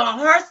to be on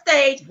her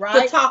stage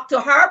to talk to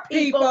her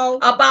people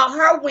about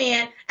her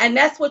win. And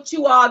that's what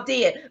you all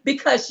did,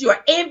 because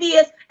you're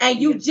envious and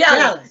you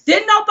jealous.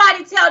 Didn't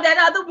nobody tell that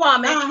other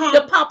woman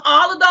to pump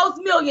all of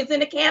those millions in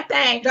the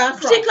campaign?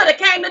 She could have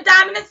came to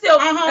Diamond and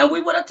Silver and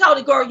we would have told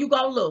her, girl, you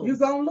gonna lose. You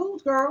gonna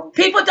lose, girl.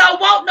 People don't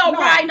want no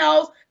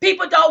rhinos.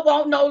 People don't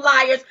want no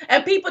liars.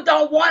 And people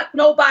don't want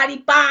nobody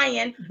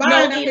buying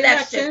no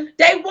election.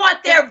 They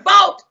want their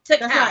vote to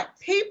count.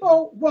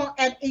 People want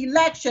an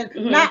election,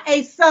 not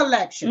a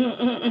selection.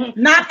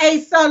 Not a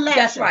selection.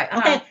 That's right.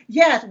 Okay.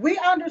 Yes, we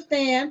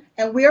understand,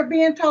 and we're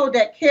being told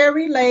that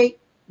Kari Lake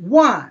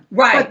won.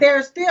 But there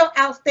are still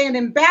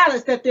outstanding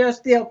ballots that they're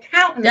still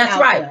counting.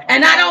 That's right. There,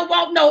 and I don't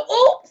want no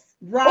oops.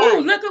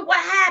 Oh, look at what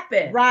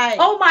happened.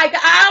 Oh my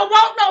God. I don't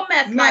want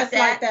no mess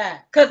like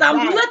that. Because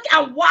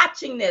I'm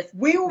watching this.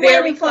 We were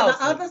waiting for the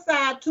other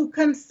side to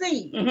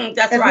concede.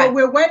 That's right. What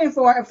we're waiting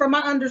for. And from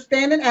my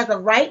understanding, as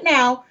of right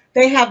now,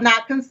 they have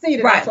not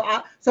conceded.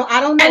 So I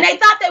don't know. And they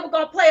thought they were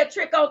going to play a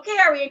trick on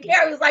Kari. And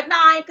Kari was like, no,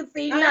 I ain't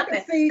conceding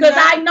nothing. Because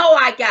I know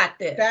I got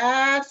this.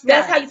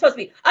 That's how you're supposed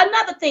to be.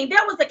 Another thing,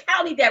 there was a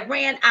county that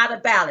ran out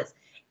of ballots.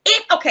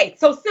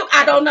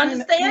 I don't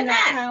understand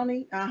that.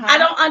 I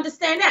don't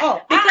understand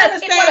that.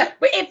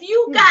 Because if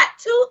you got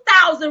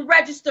 2,000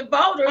 registered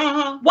voters,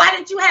 why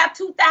didn't you have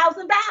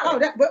 2,000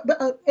 ballots?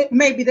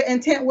 Maybe the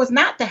intent was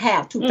not to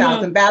have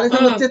 2,000 ballots.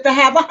 It was just to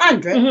have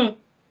 100.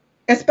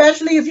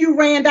 Especially if you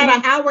ran that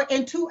an hour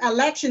into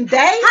election day.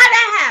 How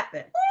that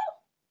happen?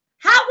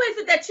 How is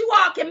it that you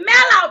all can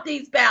mail out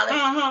these ballots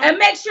and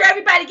make sure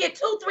everybody get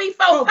 2, 3,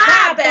 4,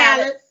 5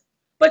 ballots,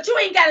 but you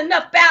ain't got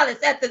enough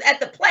ballots at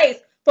the place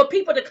for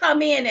people to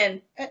come in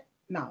and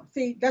no,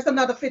 see, that's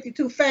another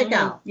 52 fake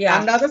out.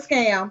 Another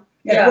scam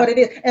is what it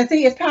is. And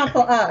see, it's time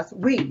for us,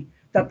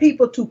 the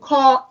people, to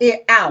call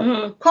it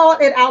out. Call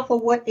it out for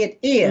what it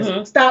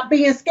is. Stop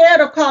being scared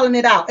of calling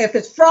it out. If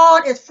it's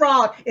fraud, it's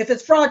fraud. If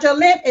it's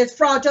fraudulent, it's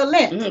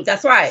fraudulent.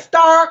 That's right.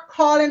 Start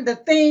calling the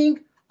thing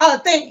a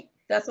thing.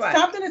 That's right.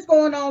 Something is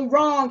going on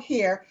wrong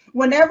here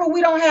whenever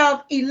we don't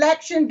have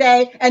election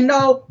day and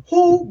know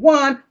who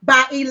won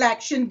by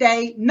election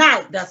day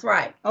night. That's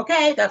right.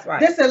 Okay? That's right.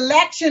 This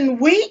election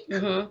week,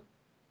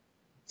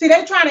 see,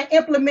 they're trying to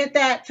implement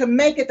that to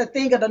make it the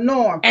thing of the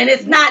norm. And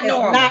it's not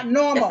normal. It's not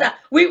normal. It's not,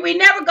 we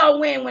never go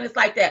win when it's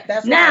like that.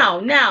 That's now,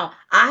 right. Now,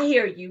 I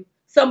hear you.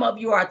 Some of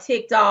you are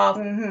ticked off.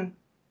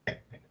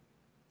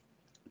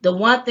 The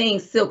one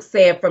thing Silk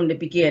said from the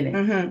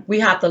beginning,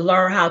 we have to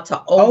learn how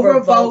to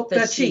overvote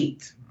the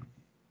cheat.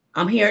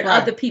 I'm hearing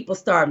other people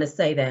starting to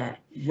say that.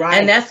 Right.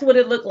 And that's what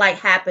it looked like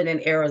happened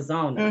in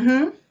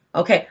Arizona.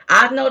 Okay.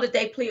 I know that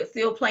they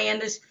still playing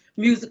this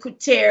musical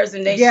chairs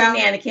and they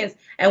shenanigans,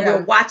 and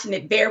we're watching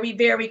it very,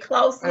 very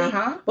closely.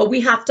 But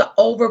we have to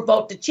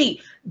overvote the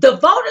cheat. The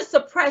voter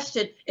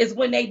suppression is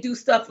when they do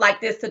stuff like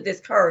this to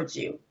discourage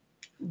you.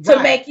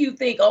 To make you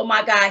think, oh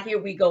my God, here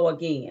we go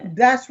again.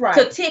 That's right.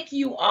 To tick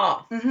you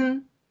off.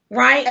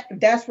 Right?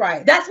 That's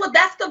right. That's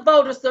the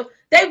voters.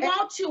 They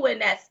want you in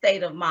that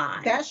state of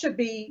mind. That should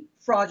be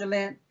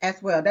fraudulent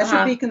as well. That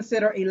should be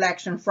considered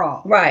election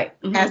fraud. Right.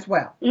 As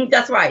well.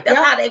 That's right. That's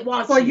how they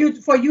want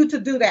you. For you to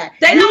do that.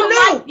 They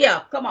don't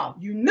like, come on.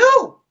 You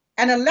knew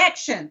an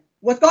election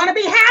was going to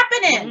be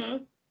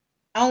happening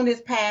on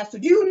this past.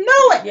 You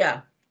knew it. Yeah.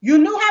 You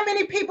knew how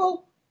many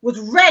people was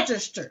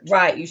registered.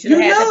 Right. You should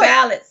have had the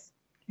ballots.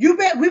 We've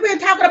been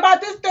talking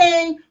about this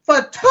thing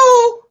for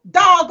 2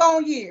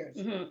 doggone years.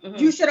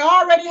 You should have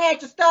already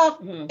had your stuff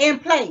in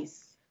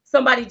place.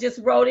 Somebody just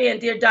wrote in,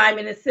 Dear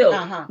Diamond and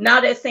Silk. Now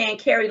they're saying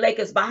Carrie Lake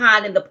is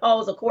behind in the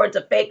polls according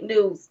to fake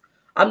news.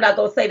 I'm not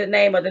going to say the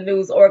name of the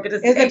news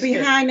organization. Is it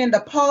behind in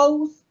the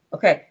polls?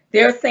 Okay.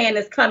 They're saying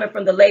it's coming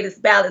from the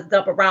latest ballots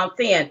dump around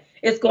 10.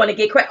 It's going to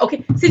get crazy.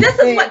 Okay. See, this is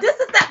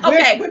that.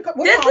 Okay. This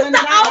is the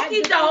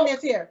okie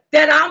doke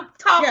that I'm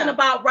talking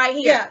about right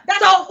here.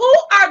 So who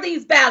are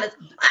these ballots?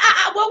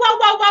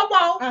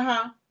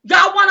 Whoa.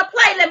 Y'all want to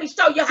play? Let me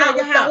show you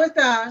how it's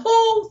done.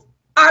 Who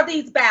are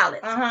these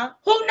ballots?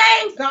 Who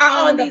names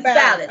are on these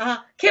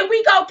ballots? Can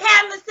we go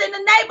canvass in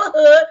the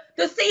neighborhood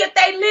to see if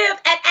they live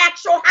at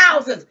actual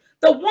houses?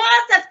 The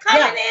ones that's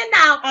coming in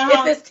now,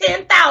 if it's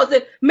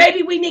 10,000,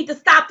 maybe we need to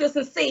stop this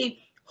and see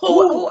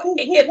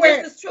if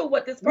this is true,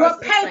 what this person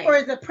what paper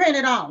is it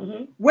printed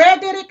on? Where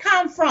did it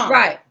come from?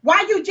 Right.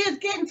 Why you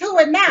just getting to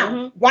it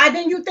now? Why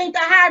didn't you think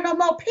to hire no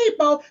more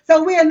people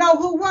so we'll know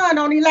who won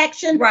on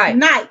election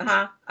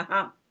night?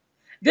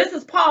 This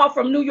is Paul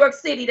from New York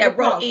City that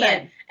wrote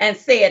in and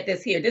said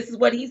this here. This is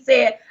what he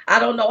said. I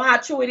don't know how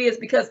true it is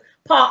because,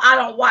 Paul, I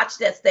don't watch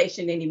that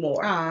station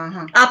anymore.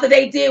 After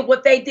they did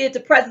what they did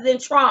to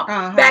President Trump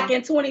back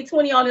in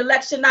 2020 on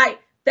election night,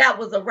 that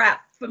was a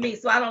wrap for me.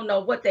 So I don't know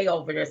what they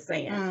over there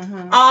saying.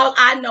 All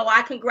I know,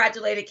 I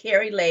congratulated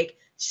Carrie Lake.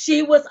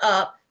 She was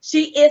up.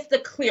 She is the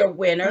clear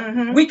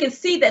winner. We can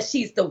see that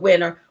she's the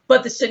winner.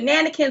 But the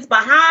shenanigans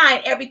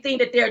behind everything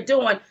that they're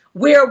doing,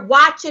 we're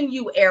watching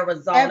you,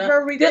 Arizona.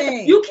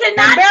 Everything. You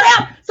cannot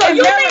tell. So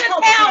you mean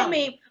to tell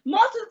me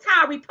most of the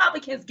time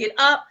Republicans get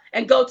up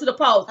and go to the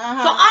polls. So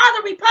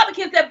all the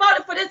Republicans that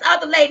voted for this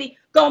other lady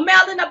go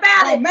mail in a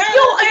ballot.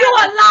 You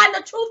are lying.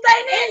 The truth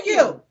ain't in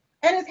you.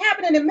 And it's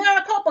happening in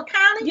Maricopa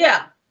County.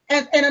 Yeah.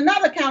 And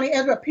another county,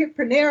 Ezra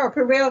Pinero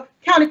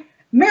County.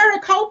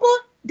 Maricopa.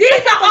 These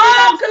are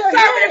all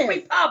conservative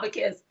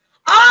Republicans.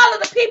 All of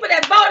the people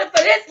that voted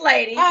for this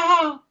lady,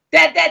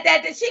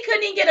 that she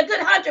couldn't even get a good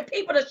 100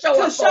 people to show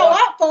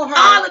up for her.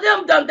 All of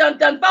them done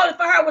voted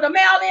for her with a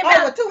mail-in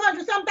ballot. Over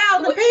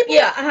 200-some-thousand people.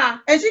 Yeah,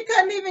 And she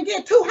couldn't even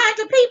get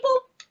 200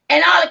 people.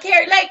 And all the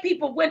Carrie Lake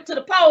people went to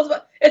the polls.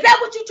 Is that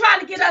what you're trying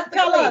to get us to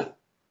tell us?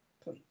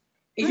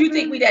 If you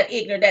think we that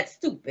ignorant, that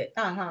stupid.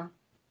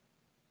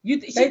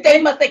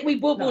 They must think we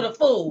boo-boo the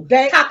fool.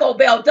 Taco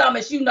Bell dumb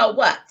as you know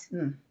what.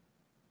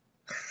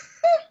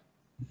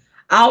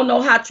 I don't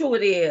know how true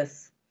it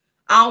is.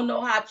 I don't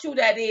know how true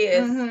that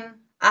is.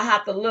 I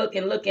have to look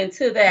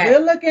into that.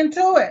 We'll look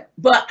into it.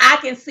 But I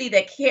can see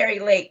that Carrie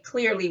Lake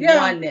clearly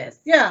won this.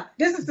 Yeah,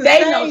 this is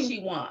they know she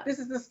won. This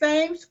is the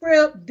same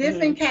script,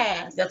 different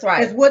cast. That's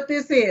right. Is what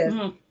this is.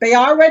 They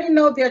already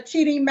know their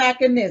cheating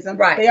mechanism.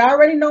 Right. They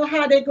already know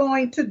how they're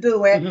going to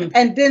do it.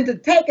 And then to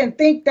take and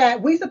think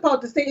that we're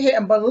supposed to sit here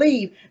and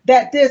believe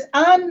that this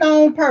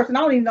unknown person,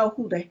 I don't even know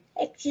who the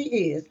heck she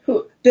is,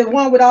 the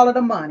one with all of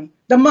the money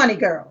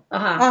girl.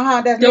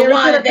 That's the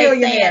one that they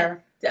saying.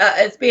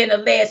 It's being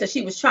alleged that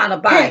she was trying to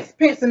buy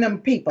Pence and them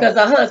people because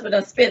her husband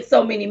done spent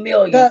so many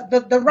millions. Girl,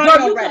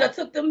 you could have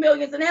took the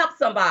millions and helped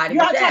somebody.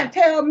 Y'all trying to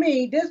tell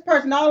me this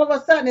person all of a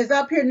sudden is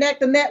up here neck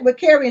to neck with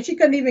Carrie and she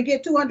couldn't even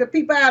get 200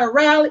 people at a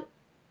rally?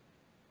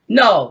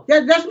 No,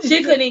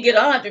 she couldn't even get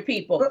 100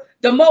 people.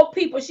 The most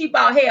people she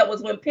about had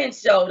was when Pence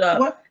showed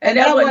up, and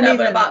that wasn't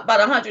even about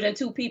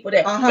 102 people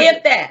there,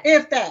 if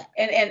that.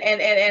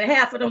 And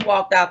half of them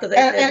walked out because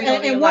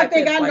and one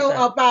thing I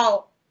know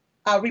about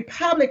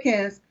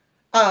Republicans.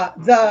 A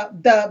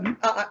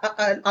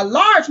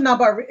large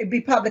number of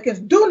Republicans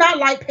do not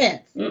like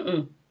Pence.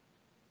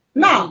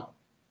 No.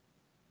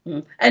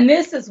 And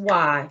this is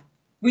why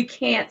we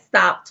can't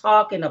stop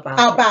talking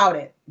about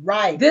it.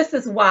 Right. This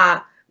is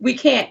why we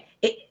can't.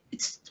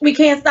 we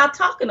can't stop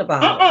talking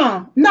about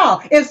it.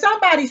 No, if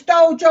somebody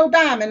stole Joe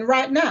Diamond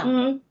right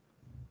now,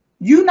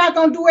 you're not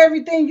gonna do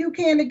everything you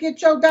can to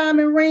get your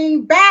diamond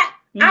ring back.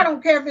 I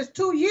don't care if it's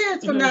 2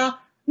 years from now.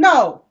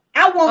 No,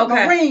 I want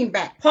my ring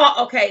back.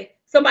 Paul,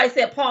 somebody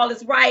said Paul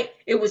is right.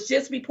 It was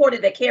just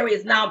reported that Carrie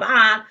is now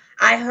behind.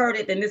 I heard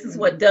it, and this is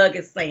what Doug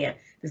is saying.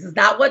 This is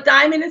not what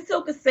Diamond and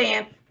Silk is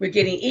saying. We're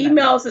getting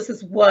emails. This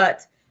is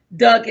what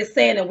Doug is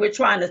saying, and we're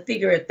trying to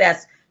figure if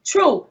that's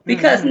true.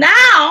 Because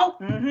now,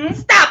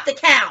 stop the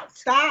count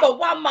for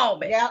one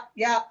moment.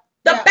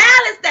 The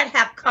ballots that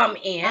have come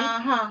in,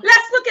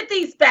 let's look at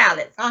these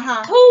ballots.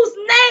 Whose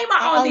name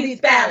are on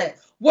these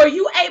ballots? Were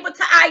you able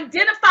to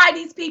identify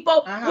these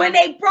people when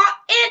they brought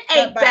in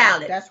a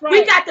ballot? That's right.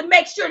 We got to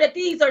make sure that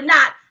these are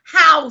not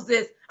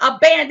houses,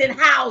 abandoned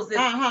houses.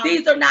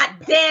 These are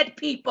not dead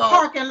people.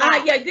 Parking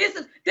lot.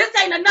 This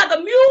ain't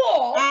another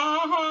mule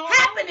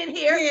happening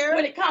here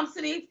when it comes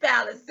to these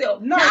ballots. So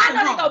now I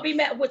know they're gonna be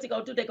mad. What they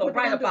gonna do? They gonna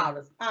write about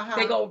us.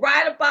 They gonna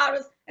write about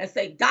us and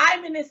say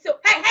Diamond and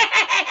Silk. Hey.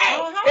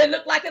 It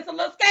look like it's a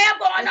little scam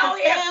going on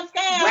here.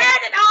 Where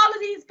did all of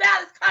these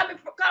ballots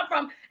come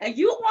from? And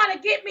you want to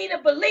get me to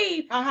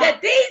believe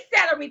that these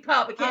set of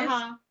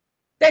Republicans,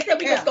 they said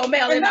we just gonna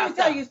mail it out. Let me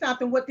tell you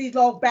something. What these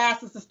old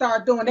bastards will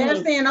start doing?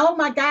 They're saying, "Oh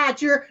my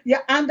God, you're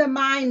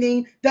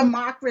undermining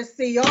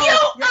democracy. You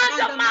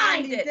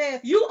undermined it.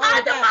 You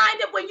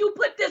undermined it when you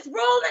put this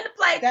rule into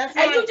place,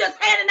 and you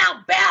just handing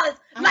out ballots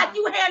like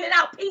you handing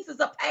out pieces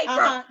of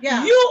paper.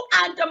 You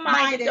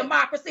undermined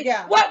democracy.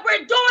 What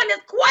we're doing is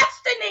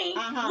questioning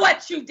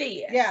what you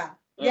did.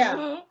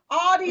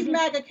 All these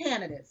MAGA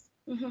candidates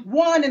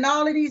won in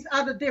all of these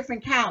other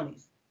different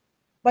counties,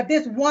 but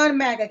this one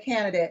MAGA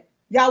candidate.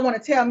 Y'all want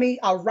to tell me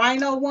a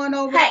rhino won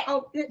over? And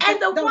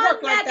the one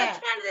MAGA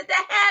candidate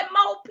that had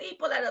more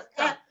people at us.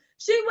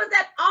 She was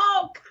at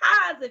all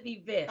kinds of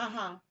events.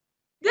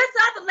 This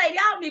other lady,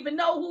 I don't even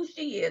know who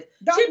she is.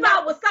 She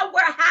probably was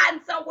somewhere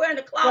hiding somewhere in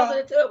the closet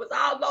until it was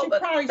all over,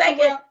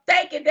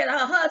 thinking that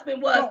her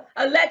husband was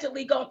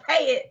allegedly gonna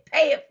pay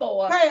it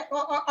for her.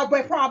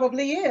 But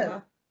probably is.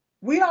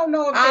 We don't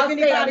know if there's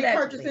anybody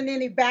purchasing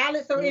any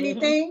ballots or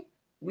anything.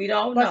 We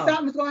don't know. But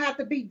something's gonna have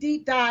to be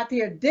deep dived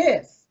here.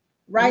 This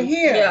right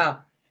here.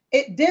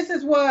 This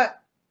is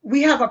what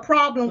we have a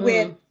problem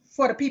with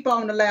for the people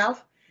on the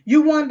left.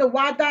 You wonder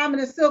why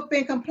Diamond and Silk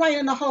been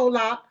complaining a whole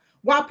lot,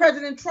 why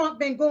President Trump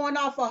been going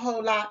off a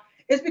whole lot.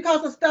 It's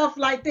because of stuff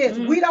like this.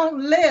 We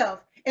don't live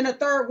in a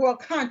third world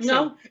country.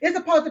 It's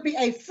supposed to be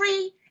a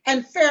free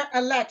and fair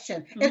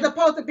election. It's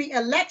supposed to be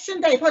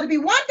election day. It's supposed to be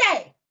one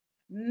day,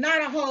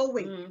 not a whole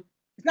week.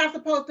 It's not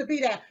supposed to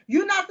be that.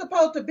 You're not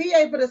supposed to be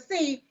able to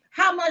see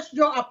how much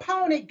your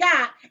opponent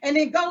got and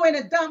then go in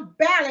and dump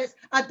ballots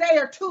a day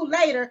or two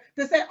later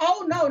to say,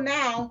 oh no,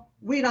 now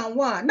we don't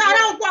won. No, it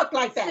don't work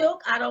like that.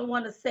 Silk, I don't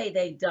want to say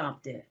they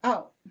dumped it.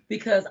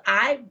 Because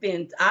I'm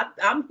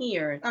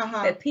hearing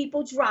that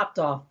people dropped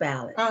off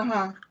ballots.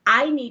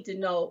 I need to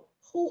know,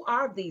 who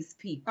are these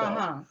people?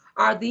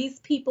 Are these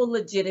people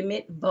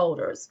legitimate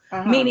voters?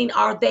 Meaning,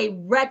 are they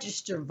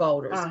registered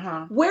voters?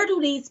 Where do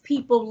these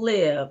people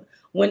live?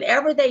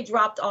 Whenever they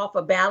dropped off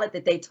a ballot,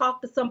 did they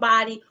talk to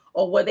somebody,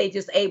 or were they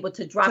just able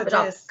to drop it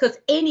off? Because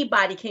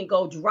anybody can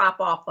go drop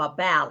off a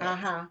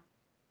ballot.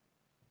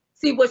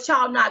 See, what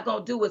y'all not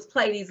gonna do is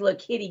play these little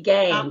kitty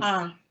games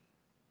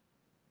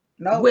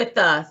with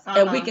us,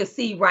 and we can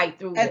see right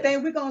through it. And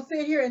then we're gonna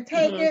sit here and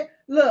take it.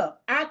 Look,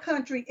 our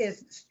country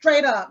is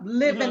straight up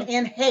living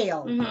in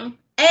hell.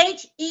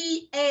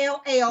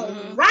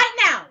 H-E-L-L right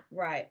now.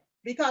 Right.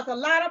 Because a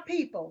lot of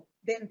people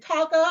didn't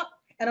talk up,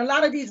 and a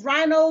lot of these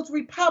rhinos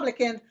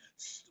Republicans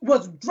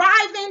was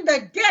driving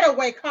the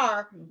getaway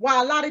car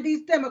while a lot of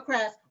these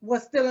Democrats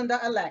was still in the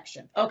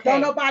election.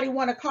 Don't nobody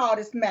want to call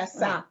this mess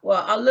out.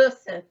 Well,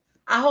 listen,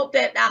 I hope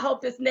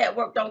this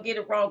network don't get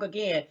it wrong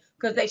again,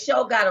 because they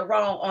sure got it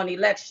wrong on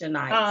election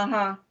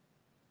night.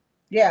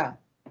 Yeah.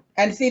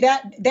 And see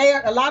that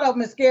a lot of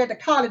them are scared to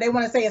call it. They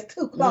want to say it's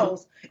too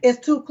close. It's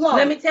too close.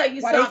 Let me tell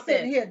you something. They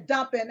sitting here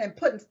dumping and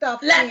putting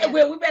stuff in.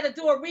 We better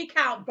do a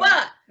recount.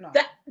 But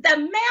the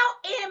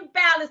mail-in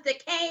ballots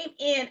that came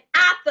in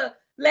after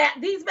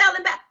these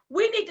mail-in ballots,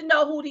 we need to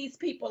know who these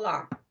people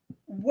are.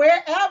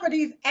 Wherever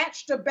these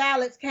extra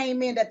ballots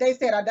came in that they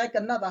said are like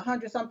another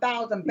 100-some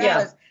thousand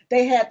ballots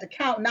they had to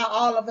count. Now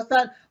all of a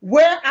sudden,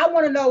 I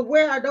want to know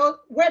where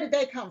did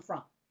they come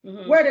from?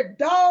 Where did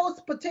those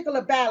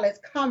particular ballots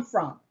come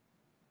from?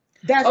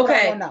 That's what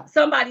I want to know.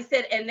 Somebody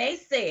said, and they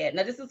said,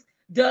 now this is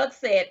Doug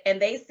said,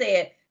 and they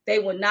said they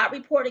will not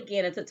report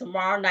again until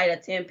tomorrow night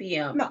at 10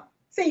 p.m. No,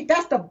 see,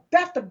 that's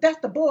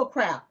the bull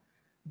crap.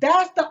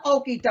 That's the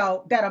okie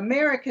doke that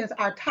Americans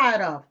are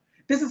tired of.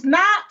 This is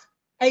not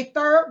a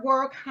third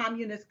world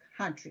communist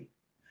country.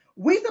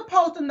 We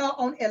supposed to know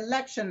on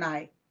election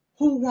night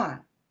who won.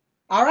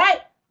 All right.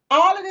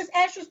 All of this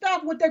extra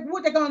stuff, what they're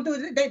going to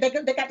do, they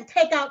got to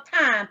take out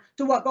time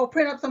to go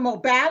print up some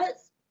more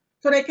ballots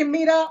so they can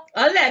meet up.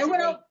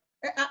 Allegedly.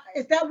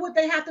 Is that what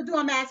they have to do?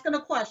 I'm asking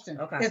a question.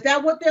 Okay. Is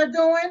that what they're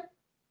doing?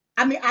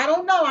 I mean, I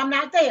don't know. I'm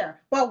not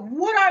there. But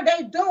what are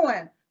they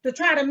doing to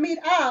try to meet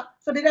up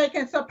so that they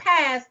can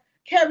surpass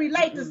Kari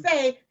Lake to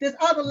say this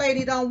other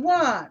lady done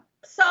won.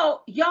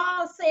 So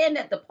y'all saying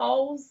that the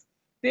polls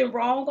been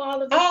wrong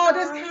all of this all time?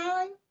 this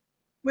time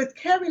with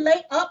Kari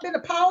Lake up in the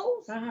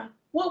polls?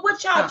 Well,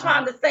 what y'all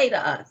trying to say to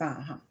us?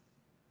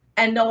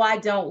 And no, I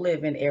don't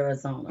live in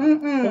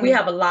Arizona, but we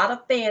have a lot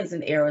of fans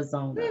in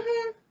Arizona.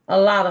 A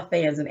lot of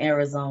fans in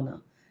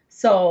Arizona.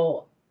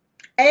 So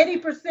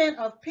 80%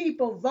 of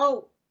people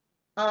vote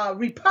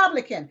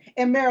Republican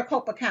in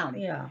Maricopa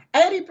County. Yeah.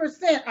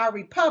 80% are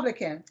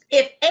Republican.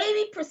 If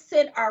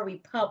 80% are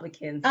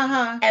Republicans,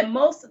 and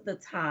most of the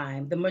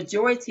time, the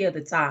majority of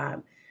the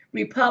time,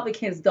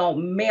 Republicans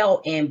don't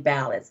mail in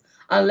ballots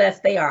unless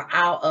they are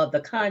out of the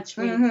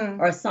country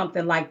or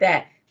something like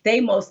that. They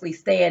mostly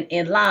stand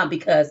in line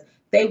because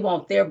they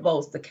want their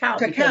votes to count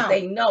because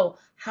they know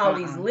how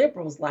these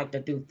liberals like to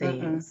do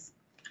things.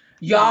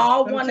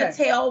 Y'all want to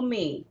tell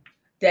me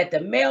that the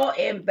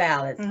mail-in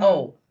ballots,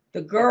 the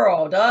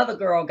other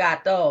girl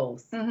got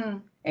those,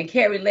 and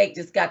Kari Lake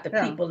just got the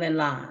people in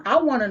line. I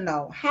want to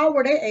know, how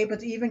were they able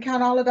to even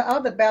count all of the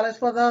other ballots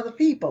for the other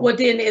people? Well,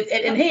 then,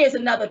 and here's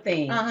another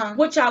thing.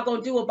 What y'all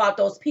gonna do about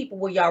those people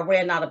where y'all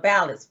ran out of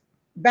ballots?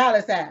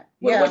 Ballots at?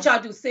 What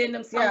y'all do? Send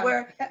them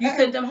somewhere? You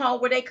send them home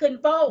where they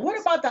couldn't vote? What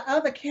about the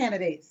other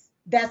candidates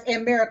that's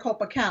in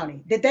Maricopa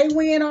County? Did they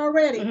win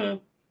already?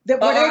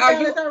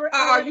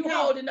 Are you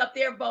holding up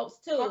their votes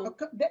too?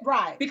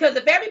 Right. Because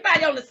if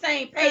everybody on the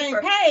same page,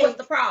 what's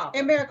the problem?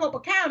 In Maricopa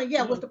County,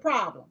 what's the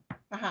problem?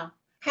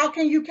 How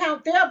can you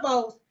count their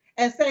votes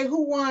and say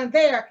who won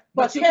there?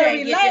 But you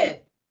Kari can't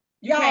Lake,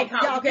 you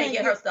can't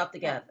get her stuff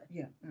together.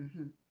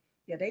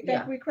 Yeah, they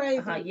think we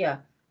crazy.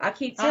 I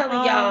keep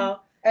telling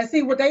y'all. And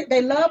see, what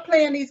they love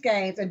playing these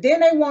games, and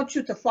then they want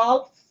you to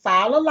file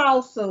a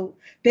lawsuit.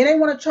 Then they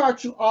want to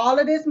charge you all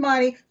of this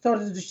money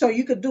so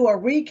you could do a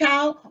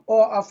recount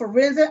or a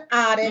forensic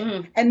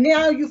audit. And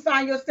now you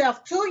find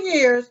yourself 2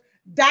 years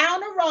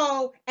down the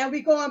road, and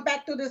we going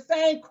back to the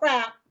same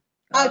crap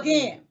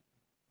again.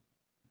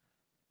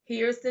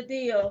 Here's the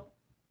deal.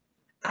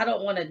 I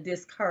don't want to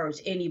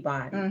discourage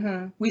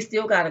anybody. We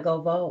still got to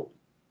go vote.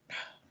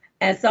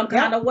 And some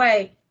kind of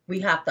way, we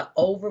have to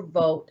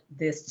overvote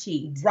this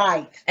cheat.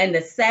 Right. And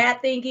the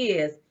sad thing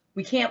is,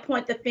 we can't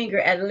point the finger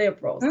at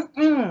liberals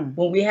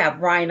when we have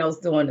rhinos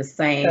doing the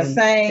same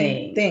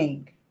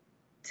thing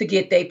to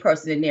get their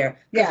person in there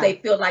because they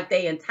feel like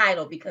they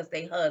entitled because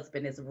their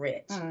husband is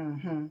rich.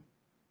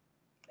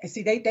 And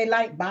see, they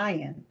like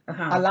buying.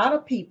 A lot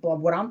of people,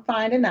 what I'm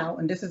finding out,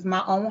 and this is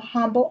my own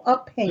humble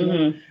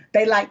opinion,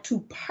 they like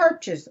to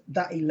purchase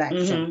the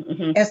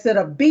election instead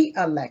of be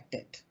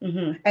elected.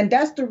 And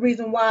that's the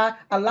reason why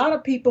a lot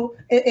of people,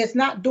 it's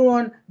not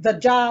doing the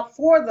job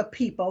for the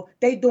people.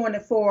 They doing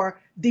it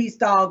for these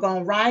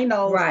doggone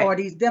rhinos or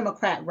these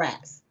Democrat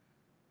rats.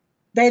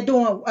 They're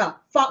doing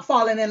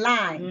falling in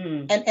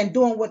line and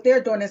doing what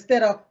they're doing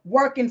instead of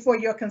working for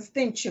your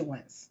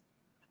constituents.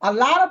 A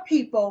lot of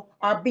people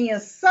are being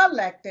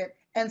selected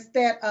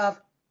instead of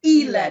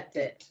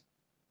elected.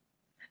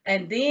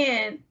 And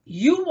then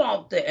you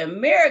want the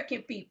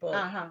American people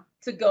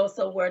to go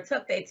somewhere,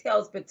 tuck their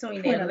tails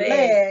between their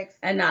legs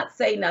and not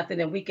say nothing,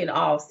 and we can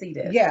all see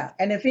this. Yeah,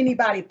 and if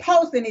anybody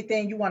posts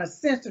anything, you want to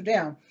censor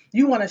them.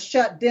 You want to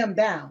shut them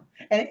down.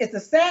 And it's a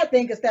sad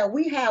thing is that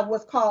we have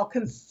what's called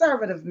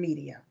conservative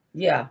media.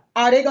 Yeah.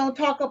 Are they going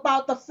to talk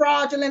about the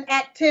fraudulent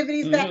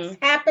activities that's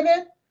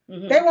happening?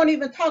 They won't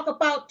even talk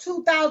about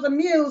 2,000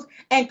 mules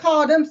and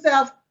call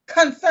themselves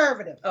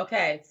conservative.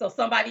 Okay, so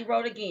somebody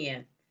wrote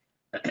again.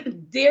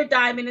 Dear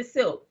Diamond and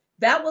Silk,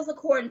 that was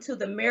according to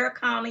the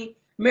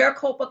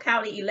Maricopa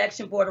County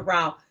Election Board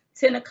around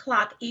 10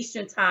 o'clock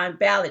Eastern Time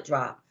ballot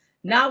drop.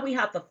 Now we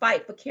have to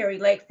fight for Kari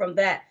Lake from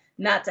that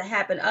not to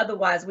happen.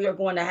 Otherwise, we are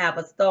going to have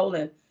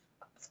we're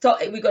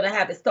going to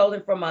have it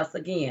stolen from us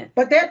again.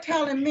 But they're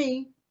telling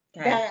me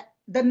that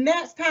the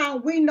next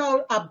time we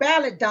know a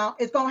ballot dump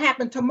is going to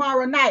happen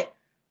tomorrow night.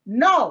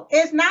 No,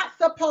 it's not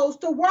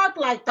supposed to work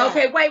like that.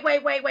 Okay,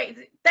 wait.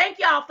 Thank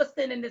y'all for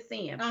sending this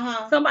in.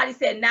 Somebody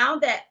said now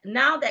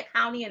that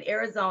county in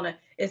Arizona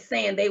is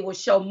saying they will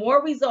show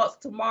more results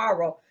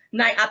tomorrow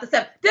night after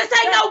 7. This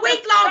ain't no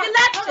week-long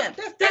election.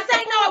 This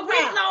ain't no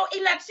week-long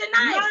election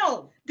night.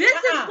 No. This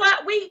is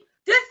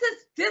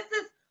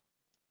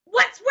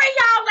where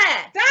y'all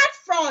at? That's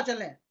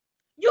fraudulent.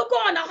 You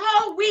going the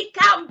whole week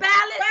counting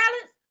ballots?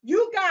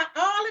 You got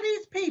all of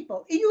these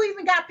people. You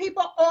even got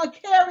people on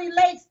Kari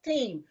Lake's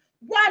team.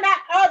 Why not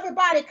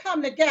everybody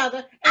come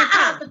together and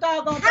pass the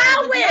doggone ballot?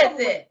 How is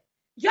it?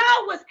 Y'all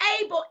was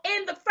able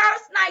in the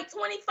first night,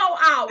 24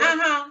 hours,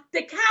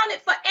 to count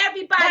it for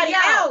everybody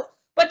else.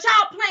 But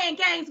y'all playing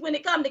games when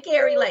it come to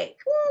Kari Lake.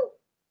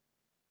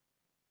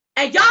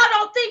 And y'all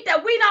don't think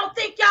that we don't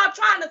think y'all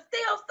trying to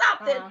steal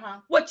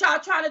something. What y'all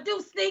trying to do,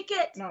 sneak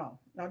it? No,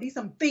 these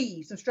some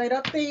thieves, some straight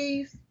up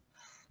thieves.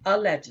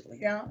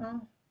 Allegedly.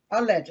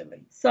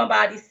 Allegedly.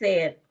 Somebody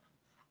said,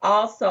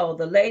 also,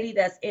 the lady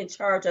that's in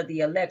charge of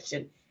the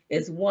election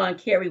is one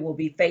Kari will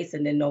be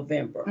facing in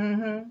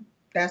November.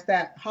 That's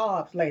that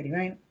Hobbs lady,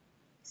 right?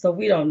 So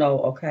we don't know,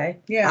 okay?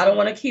 Yeah. I don't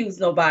want to accuse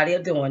nobody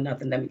of doing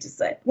nothing, let me just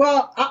say.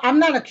 Well, I'm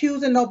not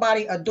accusing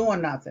nobody of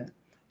doing nothing,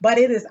 but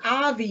it is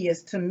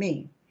obvious to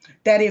me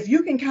that if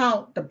you can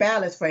count the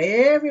ballots for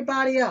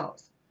everybody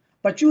else,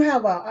 but you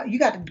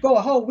got to go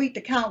a whole week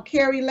to count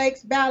Kari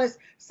Lake's ballots,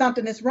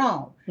 something is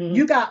wrong. Mm-hmm.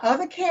 You got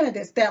other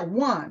candidates that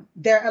won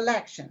their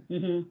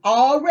election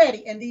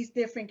already in these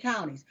different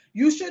counties.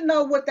 You should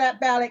know what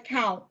that ballot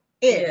count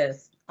is.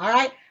 Yes. All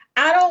right.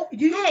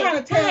 You trying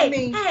to tell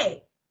me.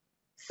 Hey,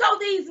 so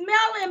these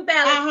mail-in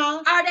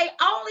ballots, are they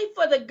only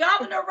for the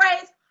governor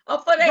race or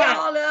for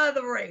all the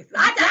other races?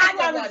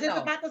 I was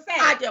just about to say.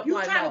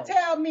 You trying to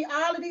tell me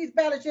all of these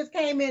ballots just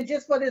came in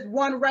just for this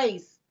one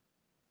race?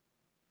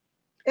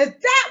 Is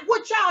that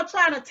what y'all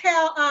trying to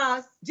tell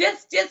us?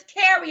 Just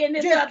carrying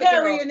this other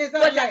girl.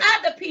 But the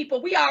other people,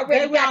 we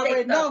already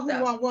know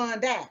who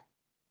won that.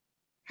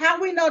 How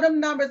we know them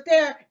numbers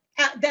there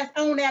that's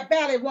on that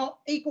ballot won't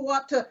equal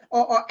up to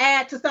or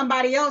add to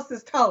somebody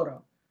else's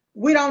total?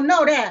 We don't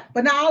know that.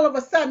 But now all of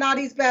a sudden, all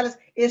these ballots,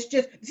 it's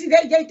just, see,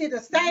 they did the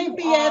same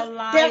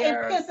BS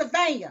there in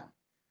Pennsylvania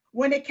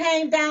when it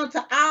came down to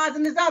Oz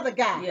and this other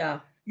guy. Yeah.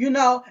 You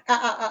know,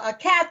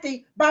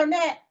 Kathy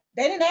Barnett.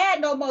 They didn't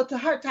add no more to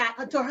her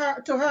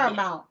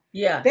amount.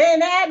 Yeah. They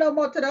didn't add no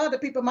more to the other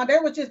people amount. They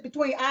were just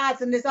between Oz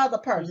and this other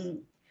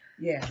person.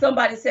 Yeah.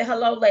 Somebody said,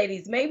 "Hello,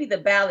 ladies. Maybe the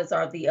ballots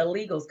are the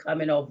illegals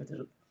coming over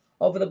the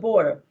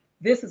border.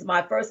 This is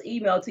my first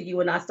email to you,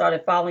 and I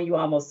started following you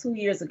almost 2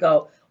 years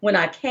ago when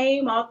I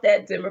came off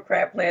that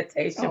Democrat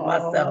plantation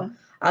myself.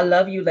 I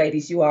love you,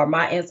 ladies. You are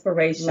my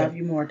inspiration. Love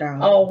you more,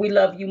 darling. Oh, we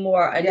love you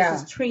more. And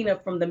this is Trina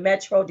from the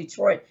Metro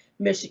Detroit,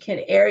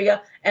 Michigan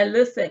area. And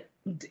listen,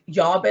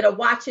 y'all better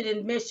watch it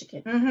in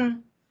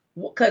Michigan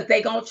because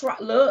they gonna try.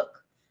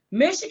 Look,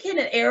 Michigan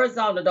and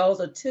Arizona, those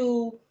are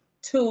two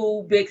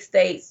big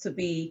states to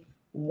be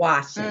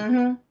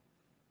watching.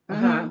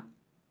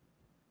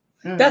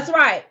 That's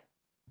right.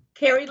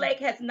 Kari Lake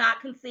has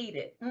not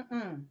conceded.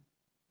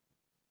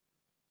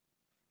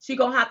 She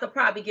gonna have to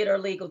probably get her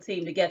legal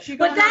team together.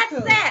 But that's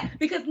sad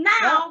because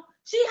now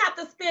she have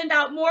to spend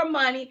out more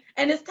money,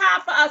 and it's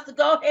time for us to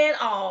go head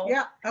on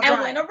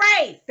and win a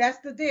race. That's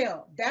the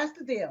deal. That's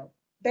the deal.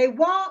 They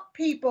want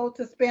people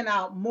to spend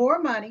out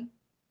more money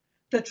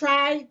to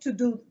try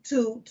to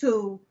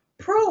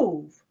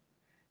prove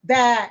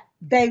that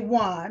they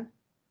won,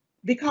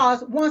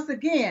 because once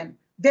again,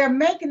 they're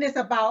making this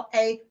about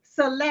a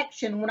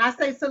selection. When I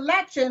say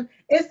selection,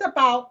 it's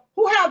about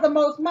who have the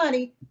most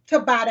money to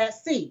buy that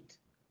seat.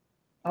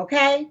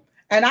 Okay?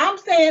 And I'm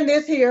saying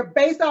this here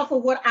based off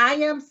of what I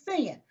am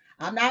seeing.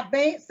 I'm not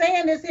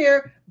saying this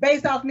here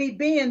based off me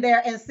being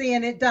there and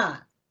seeing it done,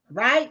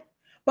 right?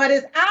 But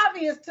it's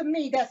obvious to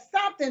me that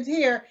something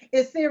here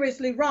is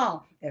seriously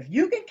wrong. If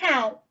you can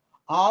count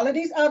all of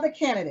these other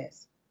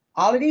candidates,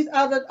 all of these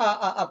other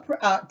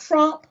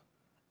Trump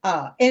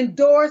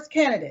endorsed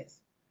candidates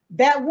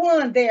that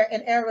won there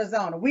in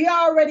Arizona, we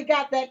already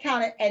got that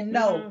counted and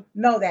know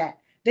that.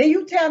 Then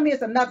you tell me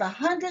it's another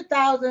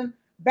 100,000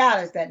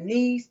 ballots that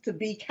needs to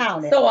be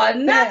counted. So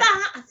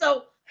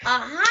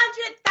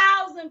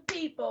 100,000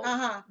 people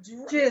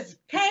just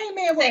came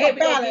in with a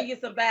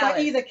ballot for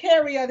either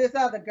Kari or this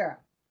other girl.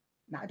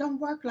 Now, it don't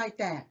work like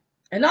that.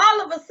 And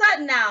all of a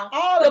sudden now,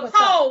 the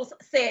polls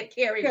said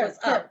Kari was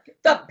up.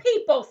 The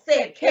people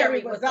said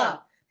Kari was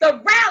up.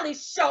 The rally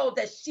showed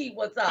that she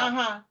was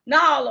up.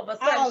 Now all of a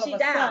sudden she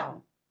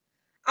down.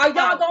 Are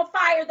y'all gonna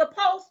fire the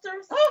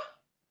posters?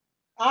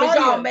 Because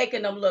y'all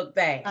making them look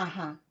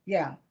bad.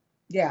 Yeah.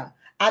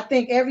 I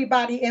think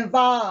everybody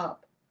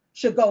involved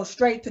should go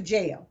straight to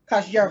jail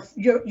because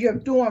you're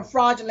doing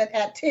fraudulent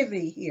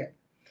activity here.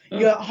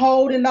 You're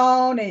holding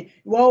on and,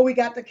 we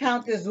got to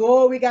count this,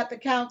 we got to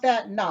count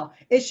that. No,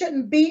 it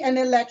shouldn't be an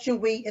election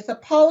week. It's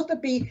supposed to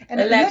be an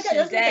election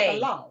day. Look at the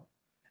law.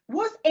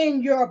 What's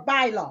in your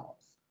bylaws?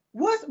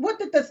 What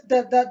did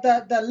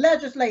the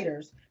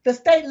legislators, the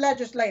state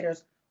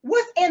legislators,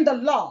 what's in the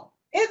law?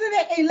 Isn't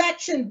it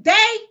election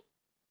day?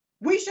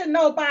 We should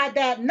know by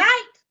that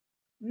night,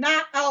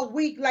 not a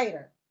week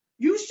later.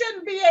 You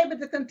shouldn't be able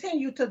to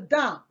continue to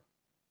dump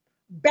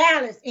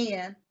ballots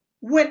in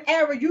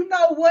whenever you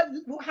know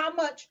how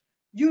much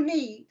you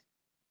need,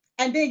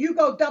 and then you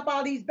go dump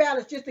all these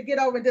ballots just to get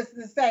over and just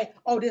to say,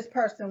 this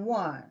person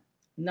won.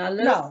 Now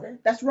listen. No,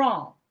 that's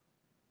wrong.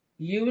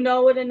 You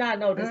know it and I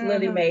know this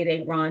Lily Maid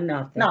ain't run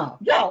nothing. No,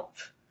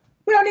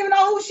 we don't even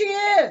know who she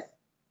is,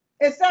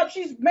 except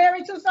she's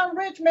married to some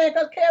rich man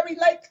because Kari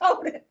Lake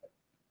told it.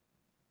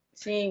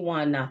 She ain't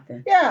won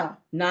nothing. Yeah.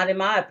 Not in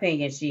my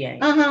opinion, she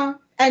ain't.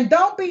 And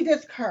don't be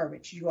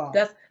discouraged, you all.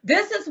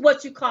 This is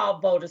what you call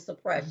voter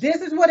suppression.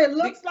 This is what it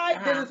looks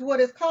like. This is what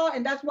it's called.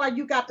 And that's why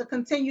you got to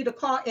continue to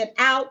call it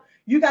out.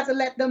 You got to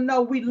let them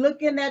know we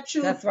looking at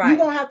you. That's right. You're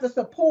going to have to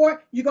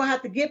support. You're going to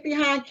have to get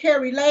behind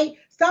Kari Lake.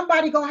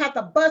 Somebody going to have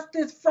to bust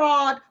this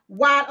fraud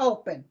wide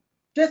open.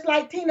 Just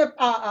like Tina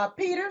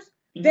Peters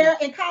there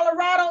in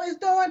Colorado is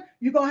doing.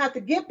 You're going to have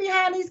to get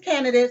behind these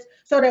candidates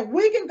so that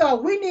we can go.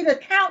 We need to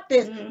count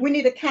this. We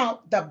need to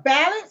count the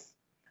ballots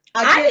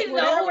I need to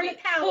know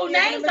who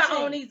names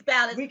are on these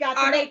ballots.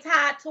 Are they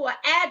tied to an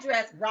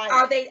address? Right.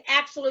 Are they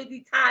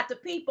actually tied to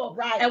people?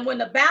 Right. And when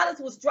the ballots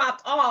was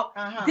dropped off,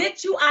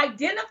 did you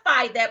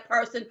identify that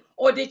person,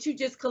 or did you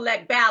just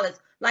collect ballots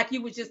like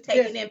you was just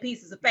taking in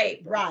pieces of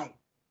paper? Right.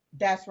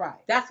 That's right.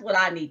 That's what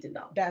I need to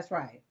know. That's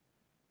right.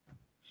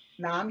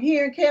 Now I'm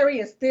hearing Carrie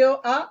is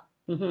still up.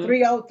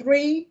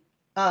 303,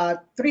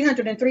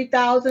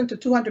 303,000 to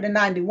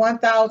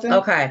 291,000.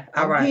 Okay.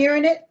 All right. I'm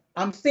hearing it.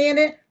 I'm seeing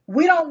it.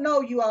 We don't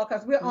know you all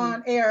because we're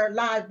on air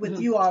live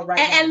with you all right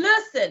now. And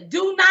listen,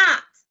 do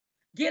not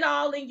get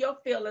all in your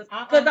feelings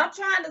because I'm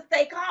trying to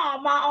stay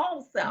calm my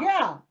own self.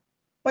 Yeah.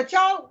 But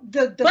y'all,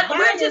 but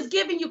we're just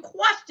giving you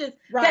questions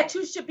that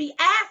you should be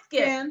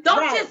asking.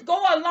 Don't just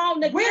go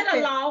along to get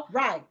along.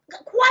 Right.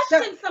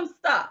 Question some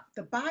stuff.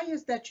 The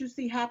bias that you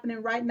see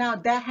happening right now,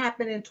 that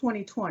happened in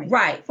 2020.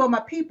 Right. For my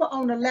people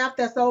on the left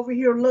that's over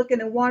here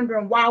looking and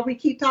wondering why we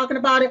keep talking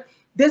about it,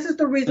 this is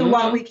the reason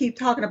why we keep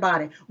talking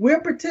about it. We're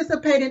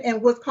participating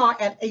in what's called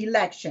an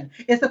election.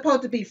 It's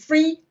supposed to be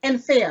free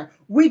and fair.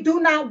 We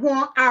do not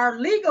want our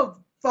legal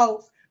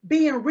votes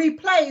being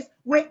replaced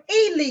with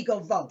illegal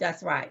votes.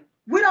 That's right.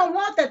 We don't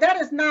want that. That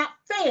is not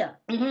fair.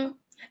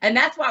 And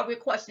that's why we're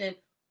questioning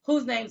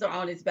whose names are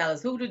on these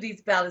ballots. Who do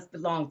these ballots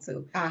belong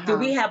to? Do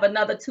we have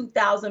another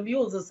 2,000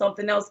 mules or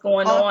something else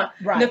going on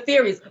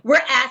nefarious?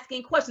 We're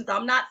asking questions.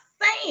 I'm not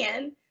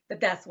saying that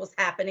that's what's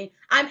happening.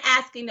 I'm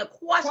asking a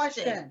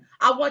question.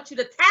 I want you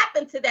to tap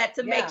into that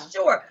to make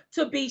sure,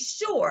 to be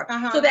sure,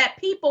 so that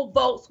people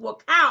votes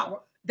will count.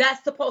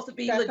 That's supposed to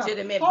be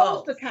legitimate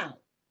votes.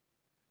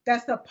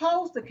 That's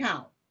supposed to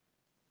count.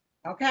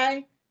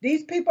 Okay?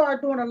 These people are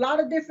doing a lot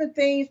of different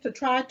things to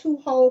try to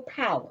hold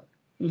power.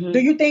 Do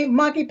you think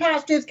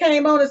monkeypox just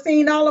came on the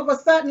scene all of a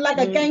sudden like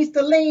a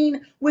gangster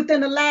lean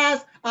within the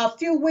last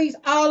few weeks,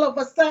 all of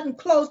a sudden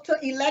close to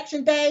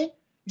election day?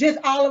 Just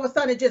all of a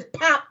sudden it just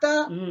popped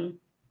up?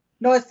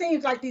 No, it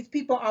seems like these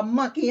people are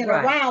monkeying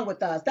around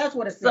with us. That's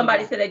what it seems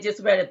Somebody like. said they just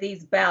read of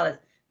these ballots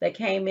that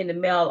came in the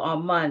mail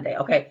on Monday.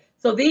 Okay,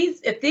 so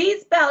if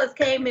these ballots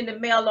came in the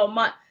mail on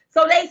Monday,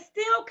 so they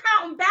still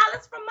counting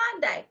ballots from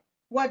Monday.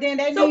 Well, then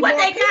they so need what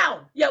more they people.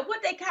 count? Yeah,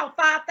 what they count?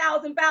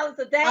 5,000 ballots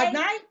a day? A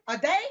night? A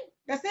day?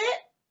 That's it?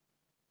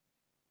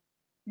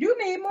 You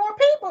need more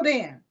people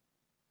then.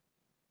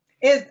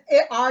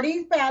 Are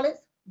these ballots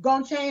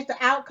going to change the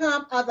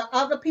outcome of the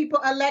other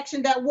people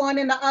election that won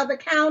in the other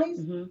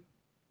counties?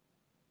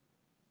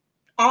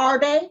 Are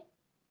they?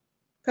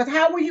 Because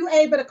how were you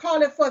able to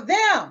call it for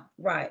them?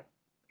 Right.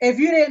 If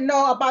you didn't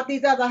know about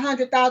these other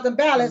 100,000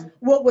 ballots,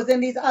 what was in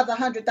these other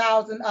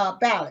 100,000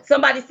 ballots?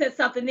 Somebody sent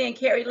something in.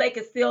 Carrie Lake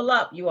is still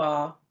up, you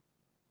all.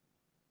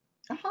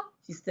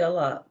 She's still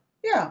up.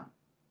 Yeah.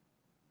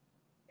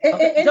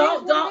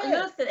 Don't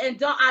listen,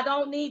 and I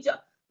don't need you.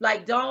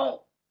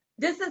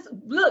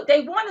 Look,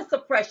 they want to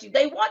suppress you.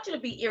 They want you to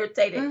be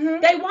irritated.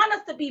 They want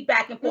us to be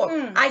back and forth.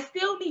 I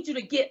still need you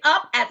to get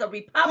up as a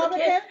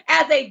Republican,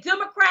 as a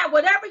Democrat,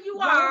 whatever you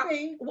are,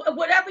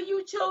 whatever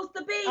you choose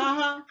to be.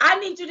 I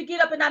need you to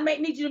get up, and I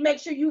need you to make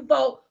sure you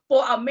vote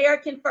for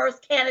American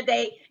First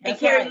candidate, and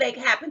Carrie Lake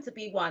happens to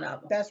be one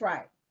of them. That's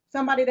right.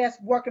 Somebody that's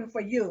working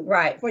for you,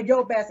 right, for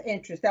your best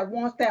interest, that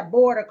wants that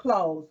border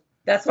closed.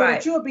 That's so right.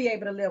 That you'll be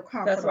able to live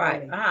comfortably. That's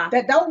right.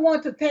 That don't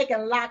want to take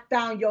and lock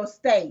down your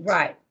state.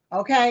 Right.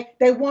 Okay,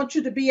 they want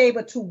you to be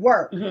able to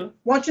work,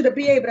 want you to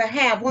be able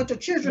to want your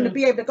children to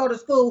be able to go to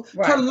school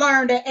to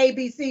learn their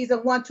ABCs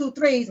and 1, 2,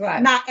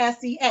 3s, not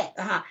SEX.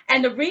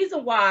 And the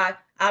reason why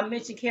I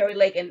mentioned Carrie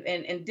Lake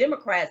and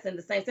Democrats in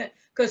the same sense,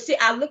 because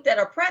I looked at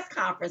her press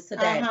conference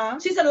today.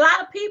 She said a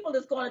lot of people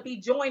is going to be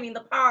joining the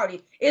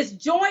party. It's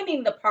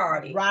joining the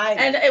party. Right.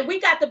 And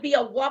we got to be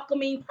a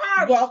welcoming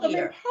party.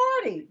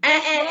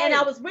 And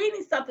I was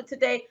reading something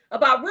today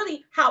about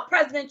really how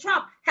President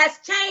Trump has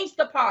changed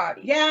the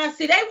party. Yeah.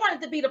 See, they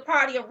wanted to be the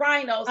party of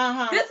rhinos.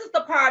 This is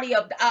the party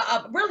of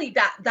really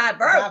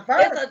diverse.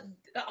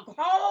 It's a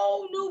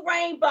whole new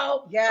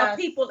rainbow of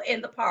people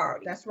in the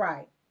party. That's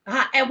right.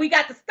 And we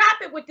got to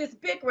stop it with this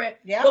bickering,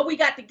 but we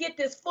got to get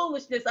this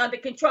foolishness under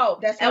control.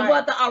 And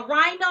whether a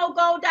rhino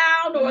go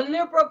down or a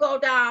liberal go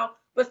down,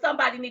 but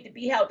somebody need to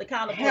be held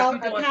accountable if you're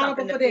doing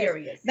something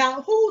nefarious.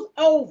 Now, who's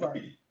over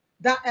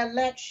the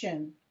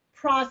election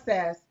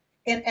process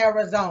in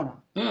Arizona?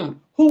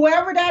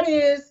 Whoever that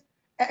is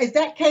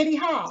that Katie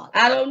Hobbs?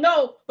 I don't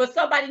know, but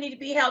somebody need to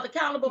be held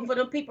accountable for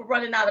them people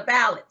running out of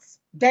ballots.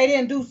 They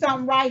didn't do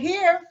something right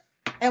here.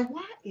 And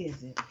why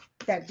is it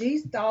that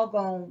these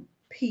doggone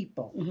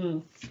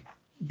people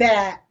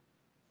that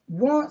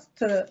wants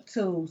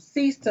to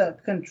cease to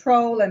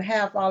control and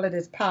have all of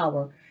this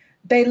power,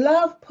 they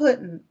love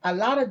putting a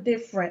lot of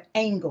different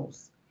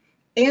angles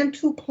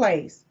into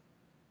place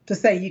to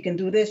say you can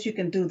do this, you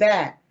can do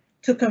that,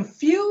 to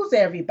confuse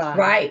everybody.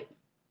 Right.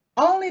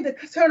 Only to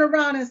turn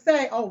around and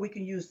say, oh, we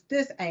can use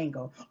this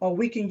angle or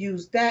we can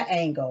use that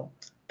angle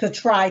to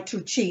try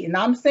to cheat. And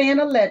I'm saying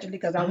allegedly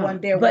because I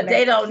wasn't there. But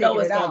they don't know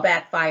it's going to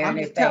backfire. I'm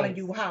just telling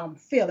you how I'm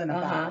feeling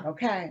about it,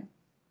 okay?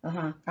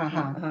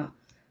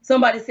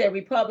 Somebody said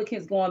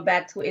Republicans going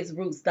back to its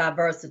roots,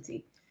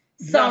 diversity.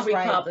 some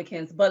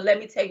Republicans. But let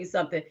me tell you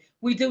something.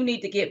 We do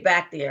need to get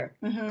back there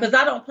because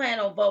I don't plan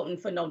on voting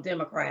for no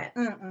Democrats.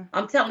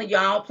 I'm telling you,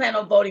 I don't plan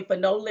on voting for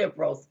no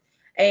liberals.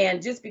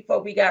 And just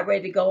before we got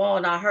ready to go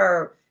on, I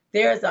heard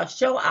there's a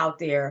show out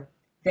there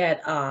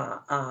that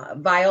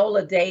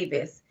Viola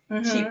Davis,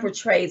 she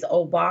portrays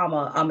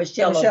Obama,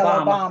 Michelle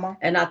Obama.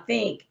 And I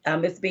think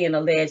it's being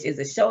alleged, is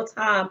it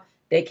Showtime?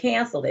 They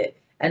canceled it.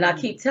 And I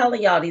keep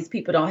telling y'all, these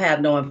people don't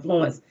have no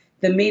influence.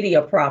 The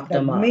media propped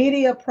them up. The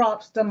media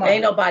props them up.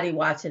 Ain't nobody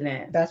watching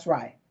that. That's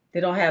right. They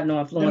don't have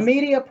no influence. The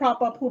media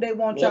prop up who they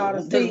want y'all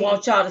to see. They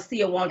want y'all to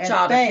see and want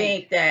y'all to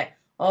think that,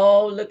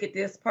 oh, look at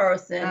this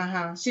person.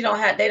 They don't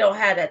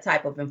have that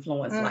type of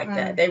influence like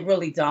that. They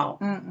really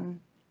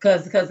don't.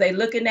 Because they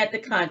looking at the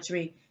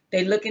country.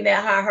 They looking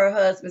at how her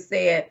husband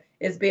said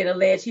it's being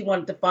alleged he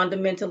wanted to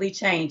fundamentally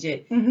change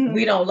it.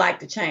 We don't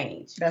like the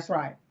change. That's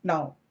right.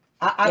 No.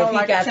 I don't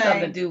like the change. If he got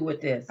something to do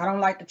with this. I don't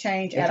like the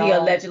change at all. If he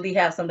allegedly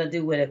has something to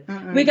do with it.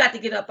 We got to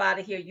get up out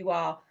of here, you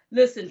all.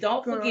 Listen,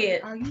 don't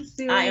forget. Are you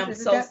serious? I am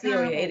so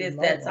serious. It is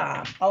that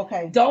time.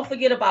 Okay. Don't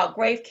forget about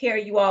Grave Care,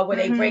 you all, where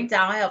they break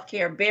down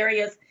healthcare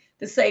barriers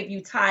to save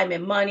you time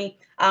and money.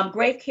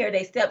 Grave Care,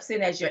 they steps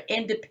in as your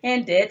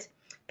independent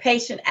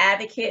patient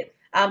advocate.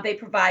 They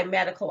provide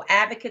medical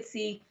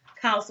advocacy,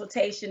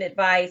 consultation,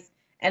 advice,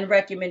 and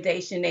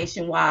recommendation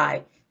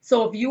nationwide.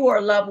 So if you or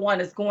a loved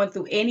one is going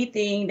through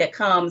anything that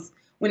comes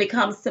when it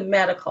comes to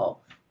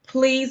medical,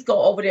 please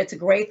go over there to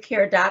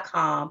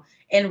gravecare.com,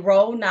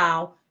 enroll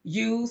now,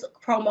 use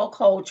promo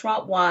code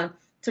Trump1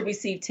 to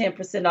receive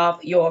 10%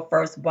 off your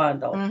first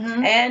bundle.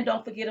 And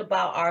don't forget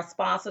about our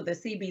sponsor, the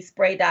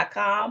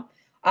cbspray.com,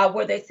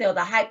 where they sell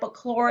the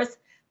hypochlorous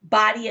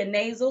body and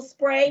nasal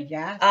spray.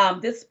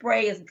 This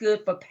spray is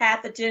good for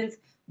pathogens,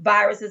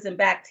 viruses, and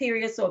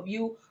bacteria. So if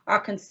you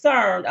are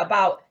concerned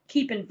about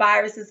keeping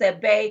viruses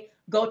at bay,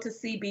 go to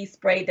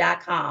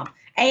cbspray.com.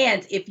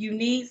 And if you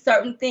need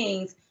certain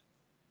things,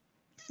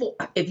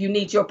 if you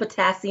need your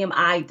potassium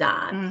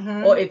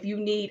iodine, or if you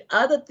need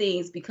other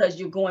things because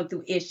you're going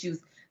through issues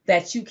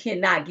that you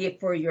cannot get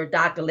for your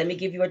doctor, let me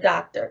give you a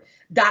doctor.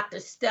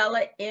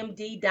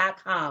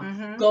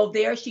 DrStellaMD.com. Go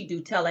there. She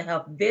do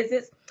telehealth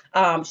visits.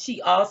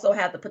 She also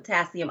has the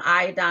potassium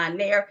iodine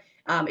there.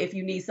 If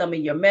you need some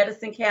in your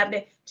medicine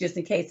cabinet, just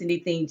in case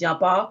anything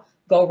jump off,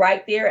 go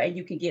right there and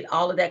you can get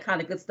all of that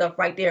kind of good stuff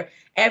right there.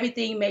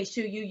 Everything, make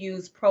sure you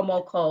use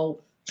promo code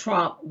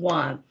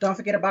Trump1. Don't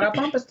forget about our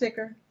bumper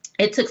sticker.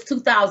 It took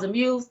 2,000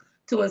 views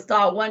to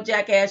install one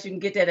jackass. You can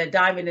get that at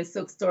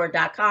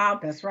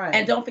diamondandsilkstore.com. That's right.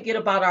 And don't forget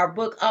about our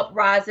book,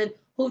 Uprising,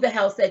 Who the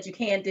Hell Said You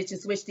Can't Ditch and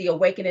Switch, The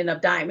Awakening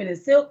of Diamond and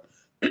Silk.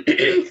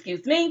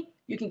 Excuse me.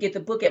 You can get the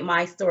book at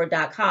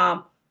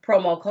mystore.com,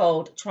 promo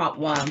code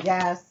Trump1.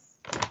 Yes.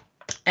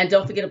 And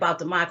don't forget about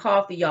the My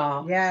Coffee,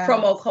 y'all. Yes.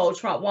 Promo code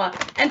Trump1.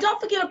 And don't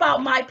forget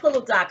about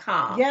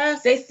mypillow.com.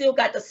 Yes. They still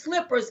got the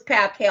slippers,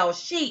 Palcal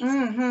sheets,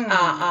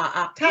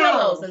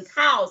 pillows and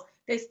towels.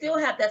 They still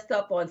have that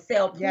stuff on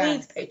sale.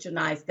 Please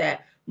patronize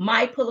that.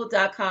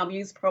 mypillow.com.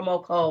 Use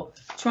promo code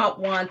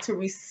Trump1 to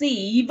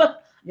receive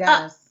up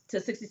to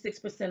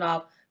 66%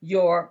 off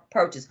your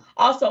purchase.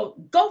 Also,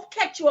 go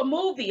catch you a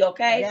movie,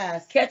 okay?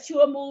 Yes. Catch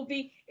you a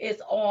movie.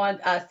 It's on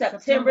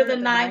September the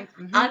 9th.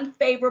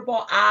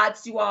 Unfavorable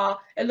Odds, you all.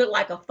 It looked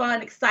like a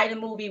fun, exciting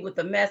movie with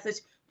a message.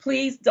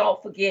 Please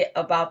don't forget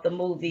about the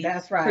movie.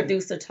 That's right.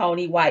 Producer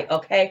Tony White,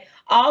 okay?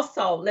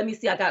 Also, let me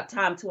see. I got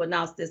time to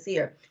announce this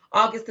here.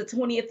 August the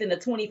 20th and the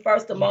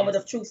 21st, the Moment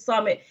of Truth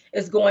Summit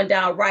is going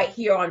down right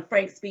here on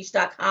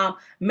frankspeech.com.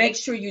 Make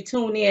sure you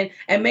tune in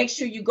and make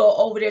sure you go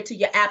over there to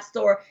your app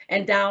store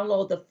and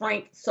download the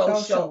Frank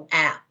Social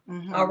app.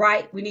 All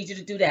right? We need you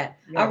to do that.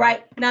 All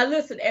right? Now,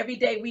 listen, every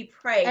day we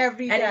pray at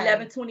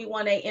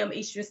 11:21 a.m.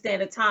 Eastern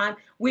Standard Time.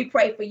 We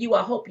pray for you.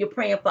 I hope you're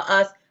praying for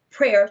us.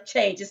 Prayer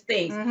changes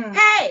things.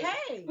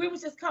 Hey, we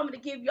was just coming to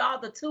give y'all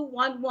the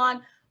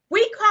 211.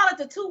 We call it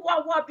the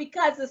 211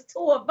 because it's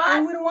two of us.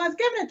 And we're the ones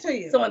giving it to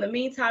you. So in the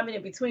meantime and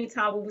in between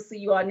time, we will see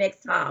you all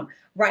next time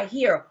right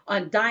here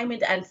on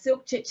Diamond and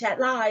Silk Chit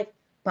Chat Live.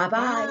 Bye-bye.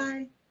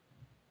 Bye.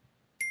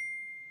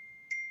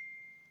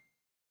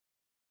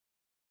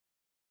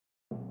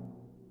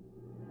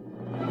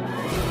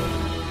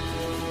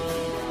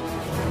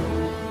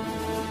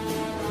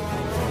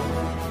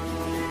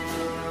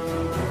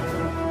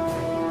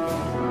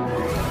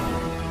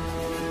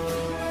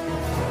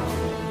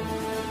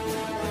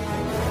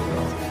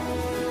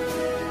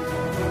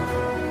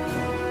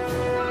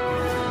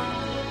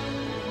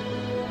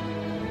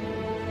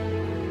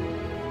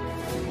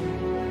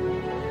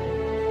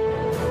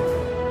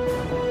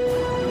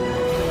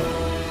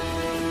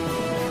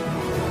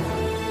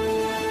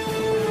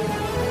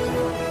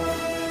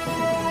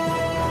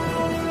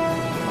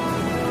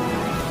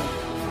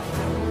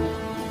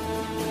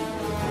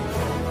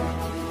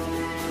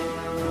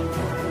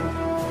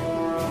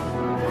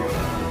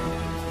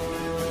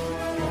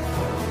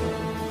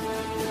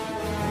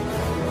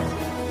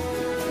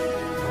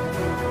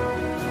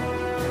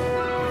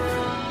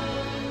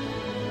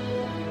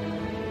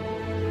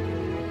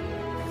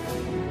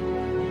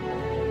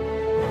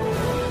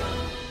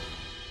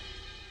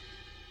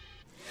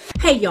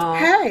 Hey, y'all.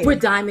 Hey. We're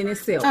Diamond and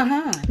Silk.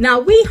 Uh-huh. Now,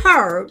 we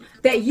heard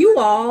that you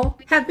all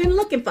have been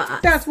looking for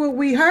us. That's what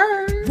we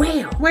heard.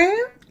 Well,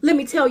 let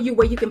me tell you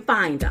where you can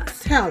find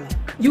us. Tell them.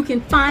 You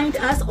can find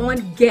us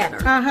on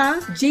Getter.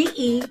 Uh-huh.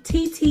 GETTR.com.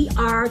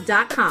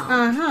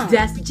 Uh-huh.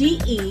 That's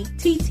GETTR.com.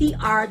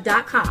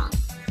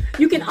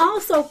 You can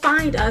also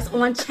find us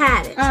on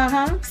Chattit.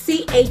 Uh-huh.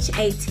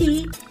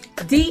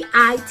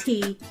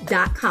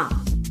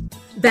 CHATDIT.com.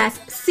 That's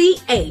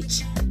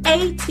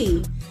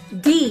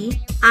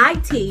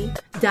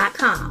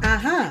CHATDIT.com.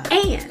 Uh-huh.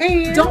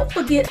 And don't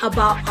forget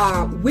about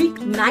our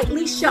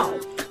weeknightly show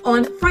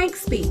on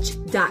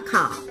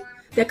frankspeech.com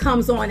that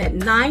comes on at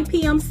 9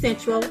 p.m.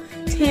 Central,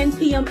 10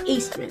 p.m.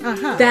 Eastern.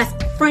 Uh-huh. That's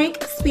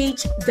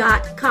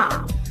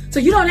frankspeech.com. So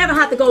you don't ever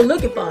have to go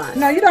looking for us.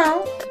 No, you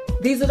don't.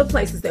 These are the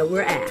places that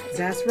we're at.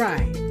 That's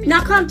right.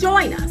 Now come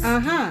join us.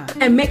 Uh-huh.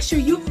 And make sure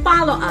you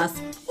follow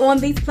us on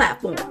these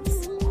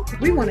platforms.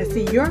 We want to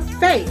see your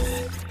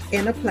face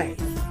in a place.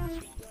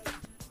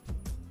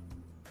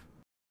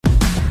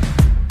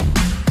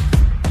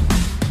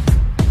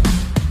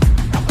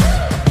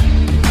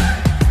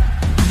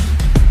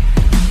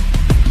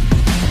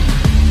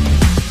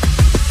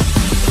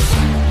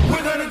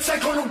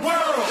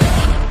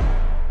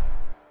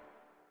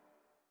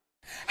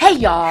 Hey,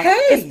 y'all. Hey.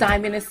 It's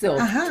Diamond and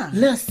Silk. Uh-huh.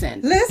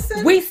 Listen.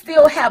 We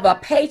still have a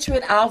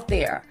patriot out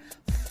there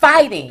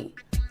fighting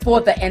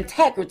for the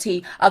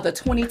integrity of the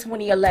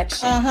 2020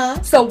 election.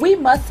 Uh-huh. So we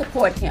must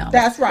support him.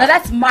 That's right. Now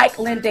that's Mike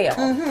Lindell.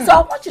 Mm-hmm. So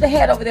I want you to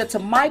head over there to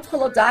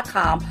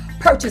mypillow.com,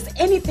 purchase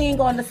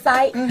anything on the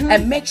site,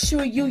 and make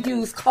sure you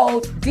use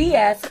code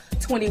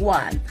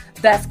DS21.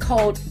 That's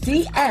code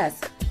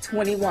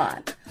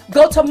DS21.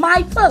 Go to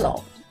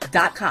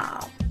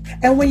mypillow.com.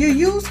 And when you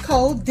use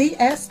code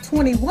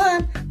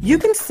DS21, you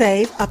can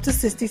save up to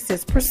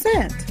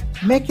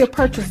 66%. Make your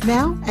purchase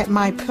now at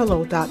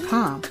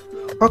mypillow.com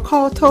or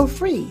call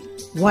toll-free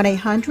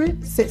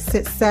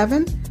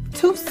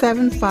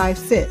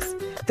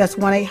 1-800-667-2756. That's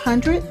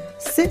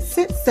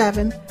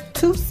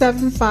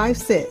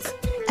 1-800-667-2756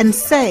 and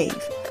save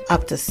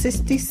up to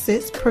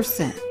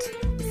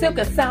 66%. Silk,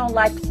 it sound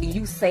like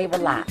you save a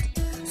lot.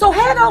 So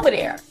head over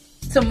there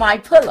to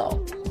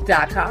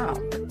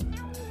mypillow.com.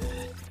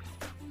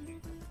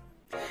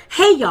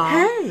 Hey, y'all.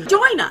 Hey.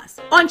 Join us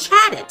on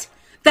Chattit.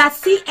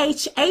 That's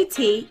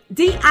CHATDIT.com.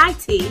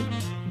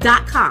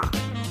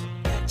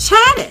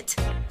 Chattit.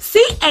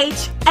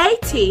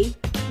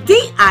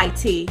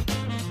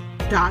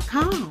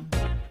 CHATDIT.com.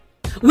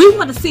 We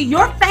want to see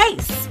your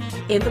face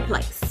in the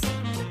place.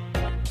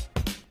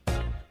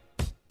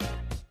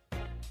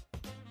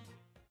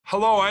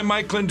 Hello, I'm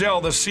Mike Lindell,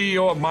 the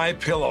CEO of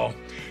MyPillow.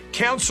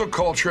 Cancel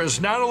culture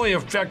has not only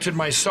affected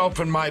myself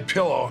and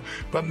MyPillow,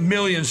 but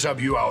millions of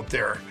you out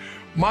there.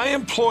 My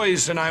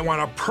employees and I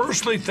want to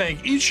personally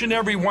thank each and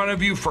every one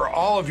of you for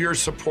all of your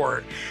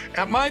support.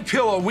 At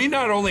MyPillow, we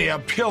not only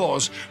have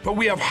pillows, but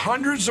we have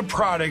hundreds of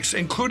products,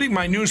 including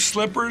my new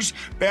slippers,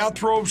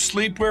 bathrobes,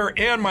 sleepwear,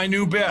 and my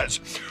new beds.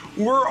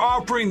 We're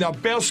offering the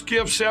best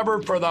gifts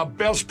ever for the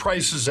best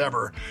prices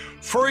ever.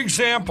 For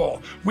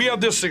example, we have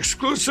this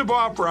exclusive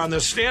offer on the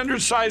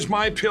standard size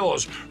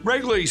MyPillows,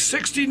 regularly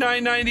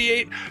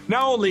 $69.98,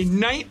 now only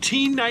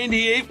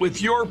 $19.98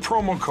 with your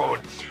promo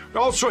code. We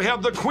also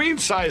have the queen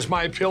size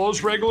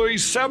MyPillows, regularly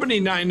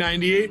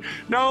 $79.98,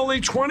 now only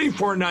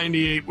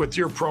 $24.98 with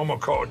your promo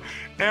code.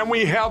 And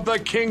we have the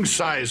king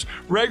size,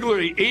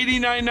 regularly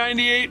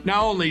 $89.98,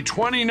 now only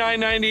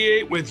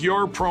 $29.98 with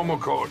your promo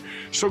code.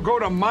 So go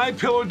to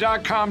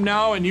mypillow.com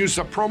now and use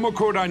the promo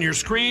code on your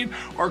screen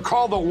or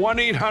call the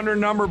 1-800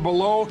 number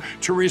below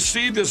to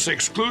receive this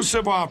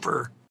exclusive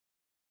offer.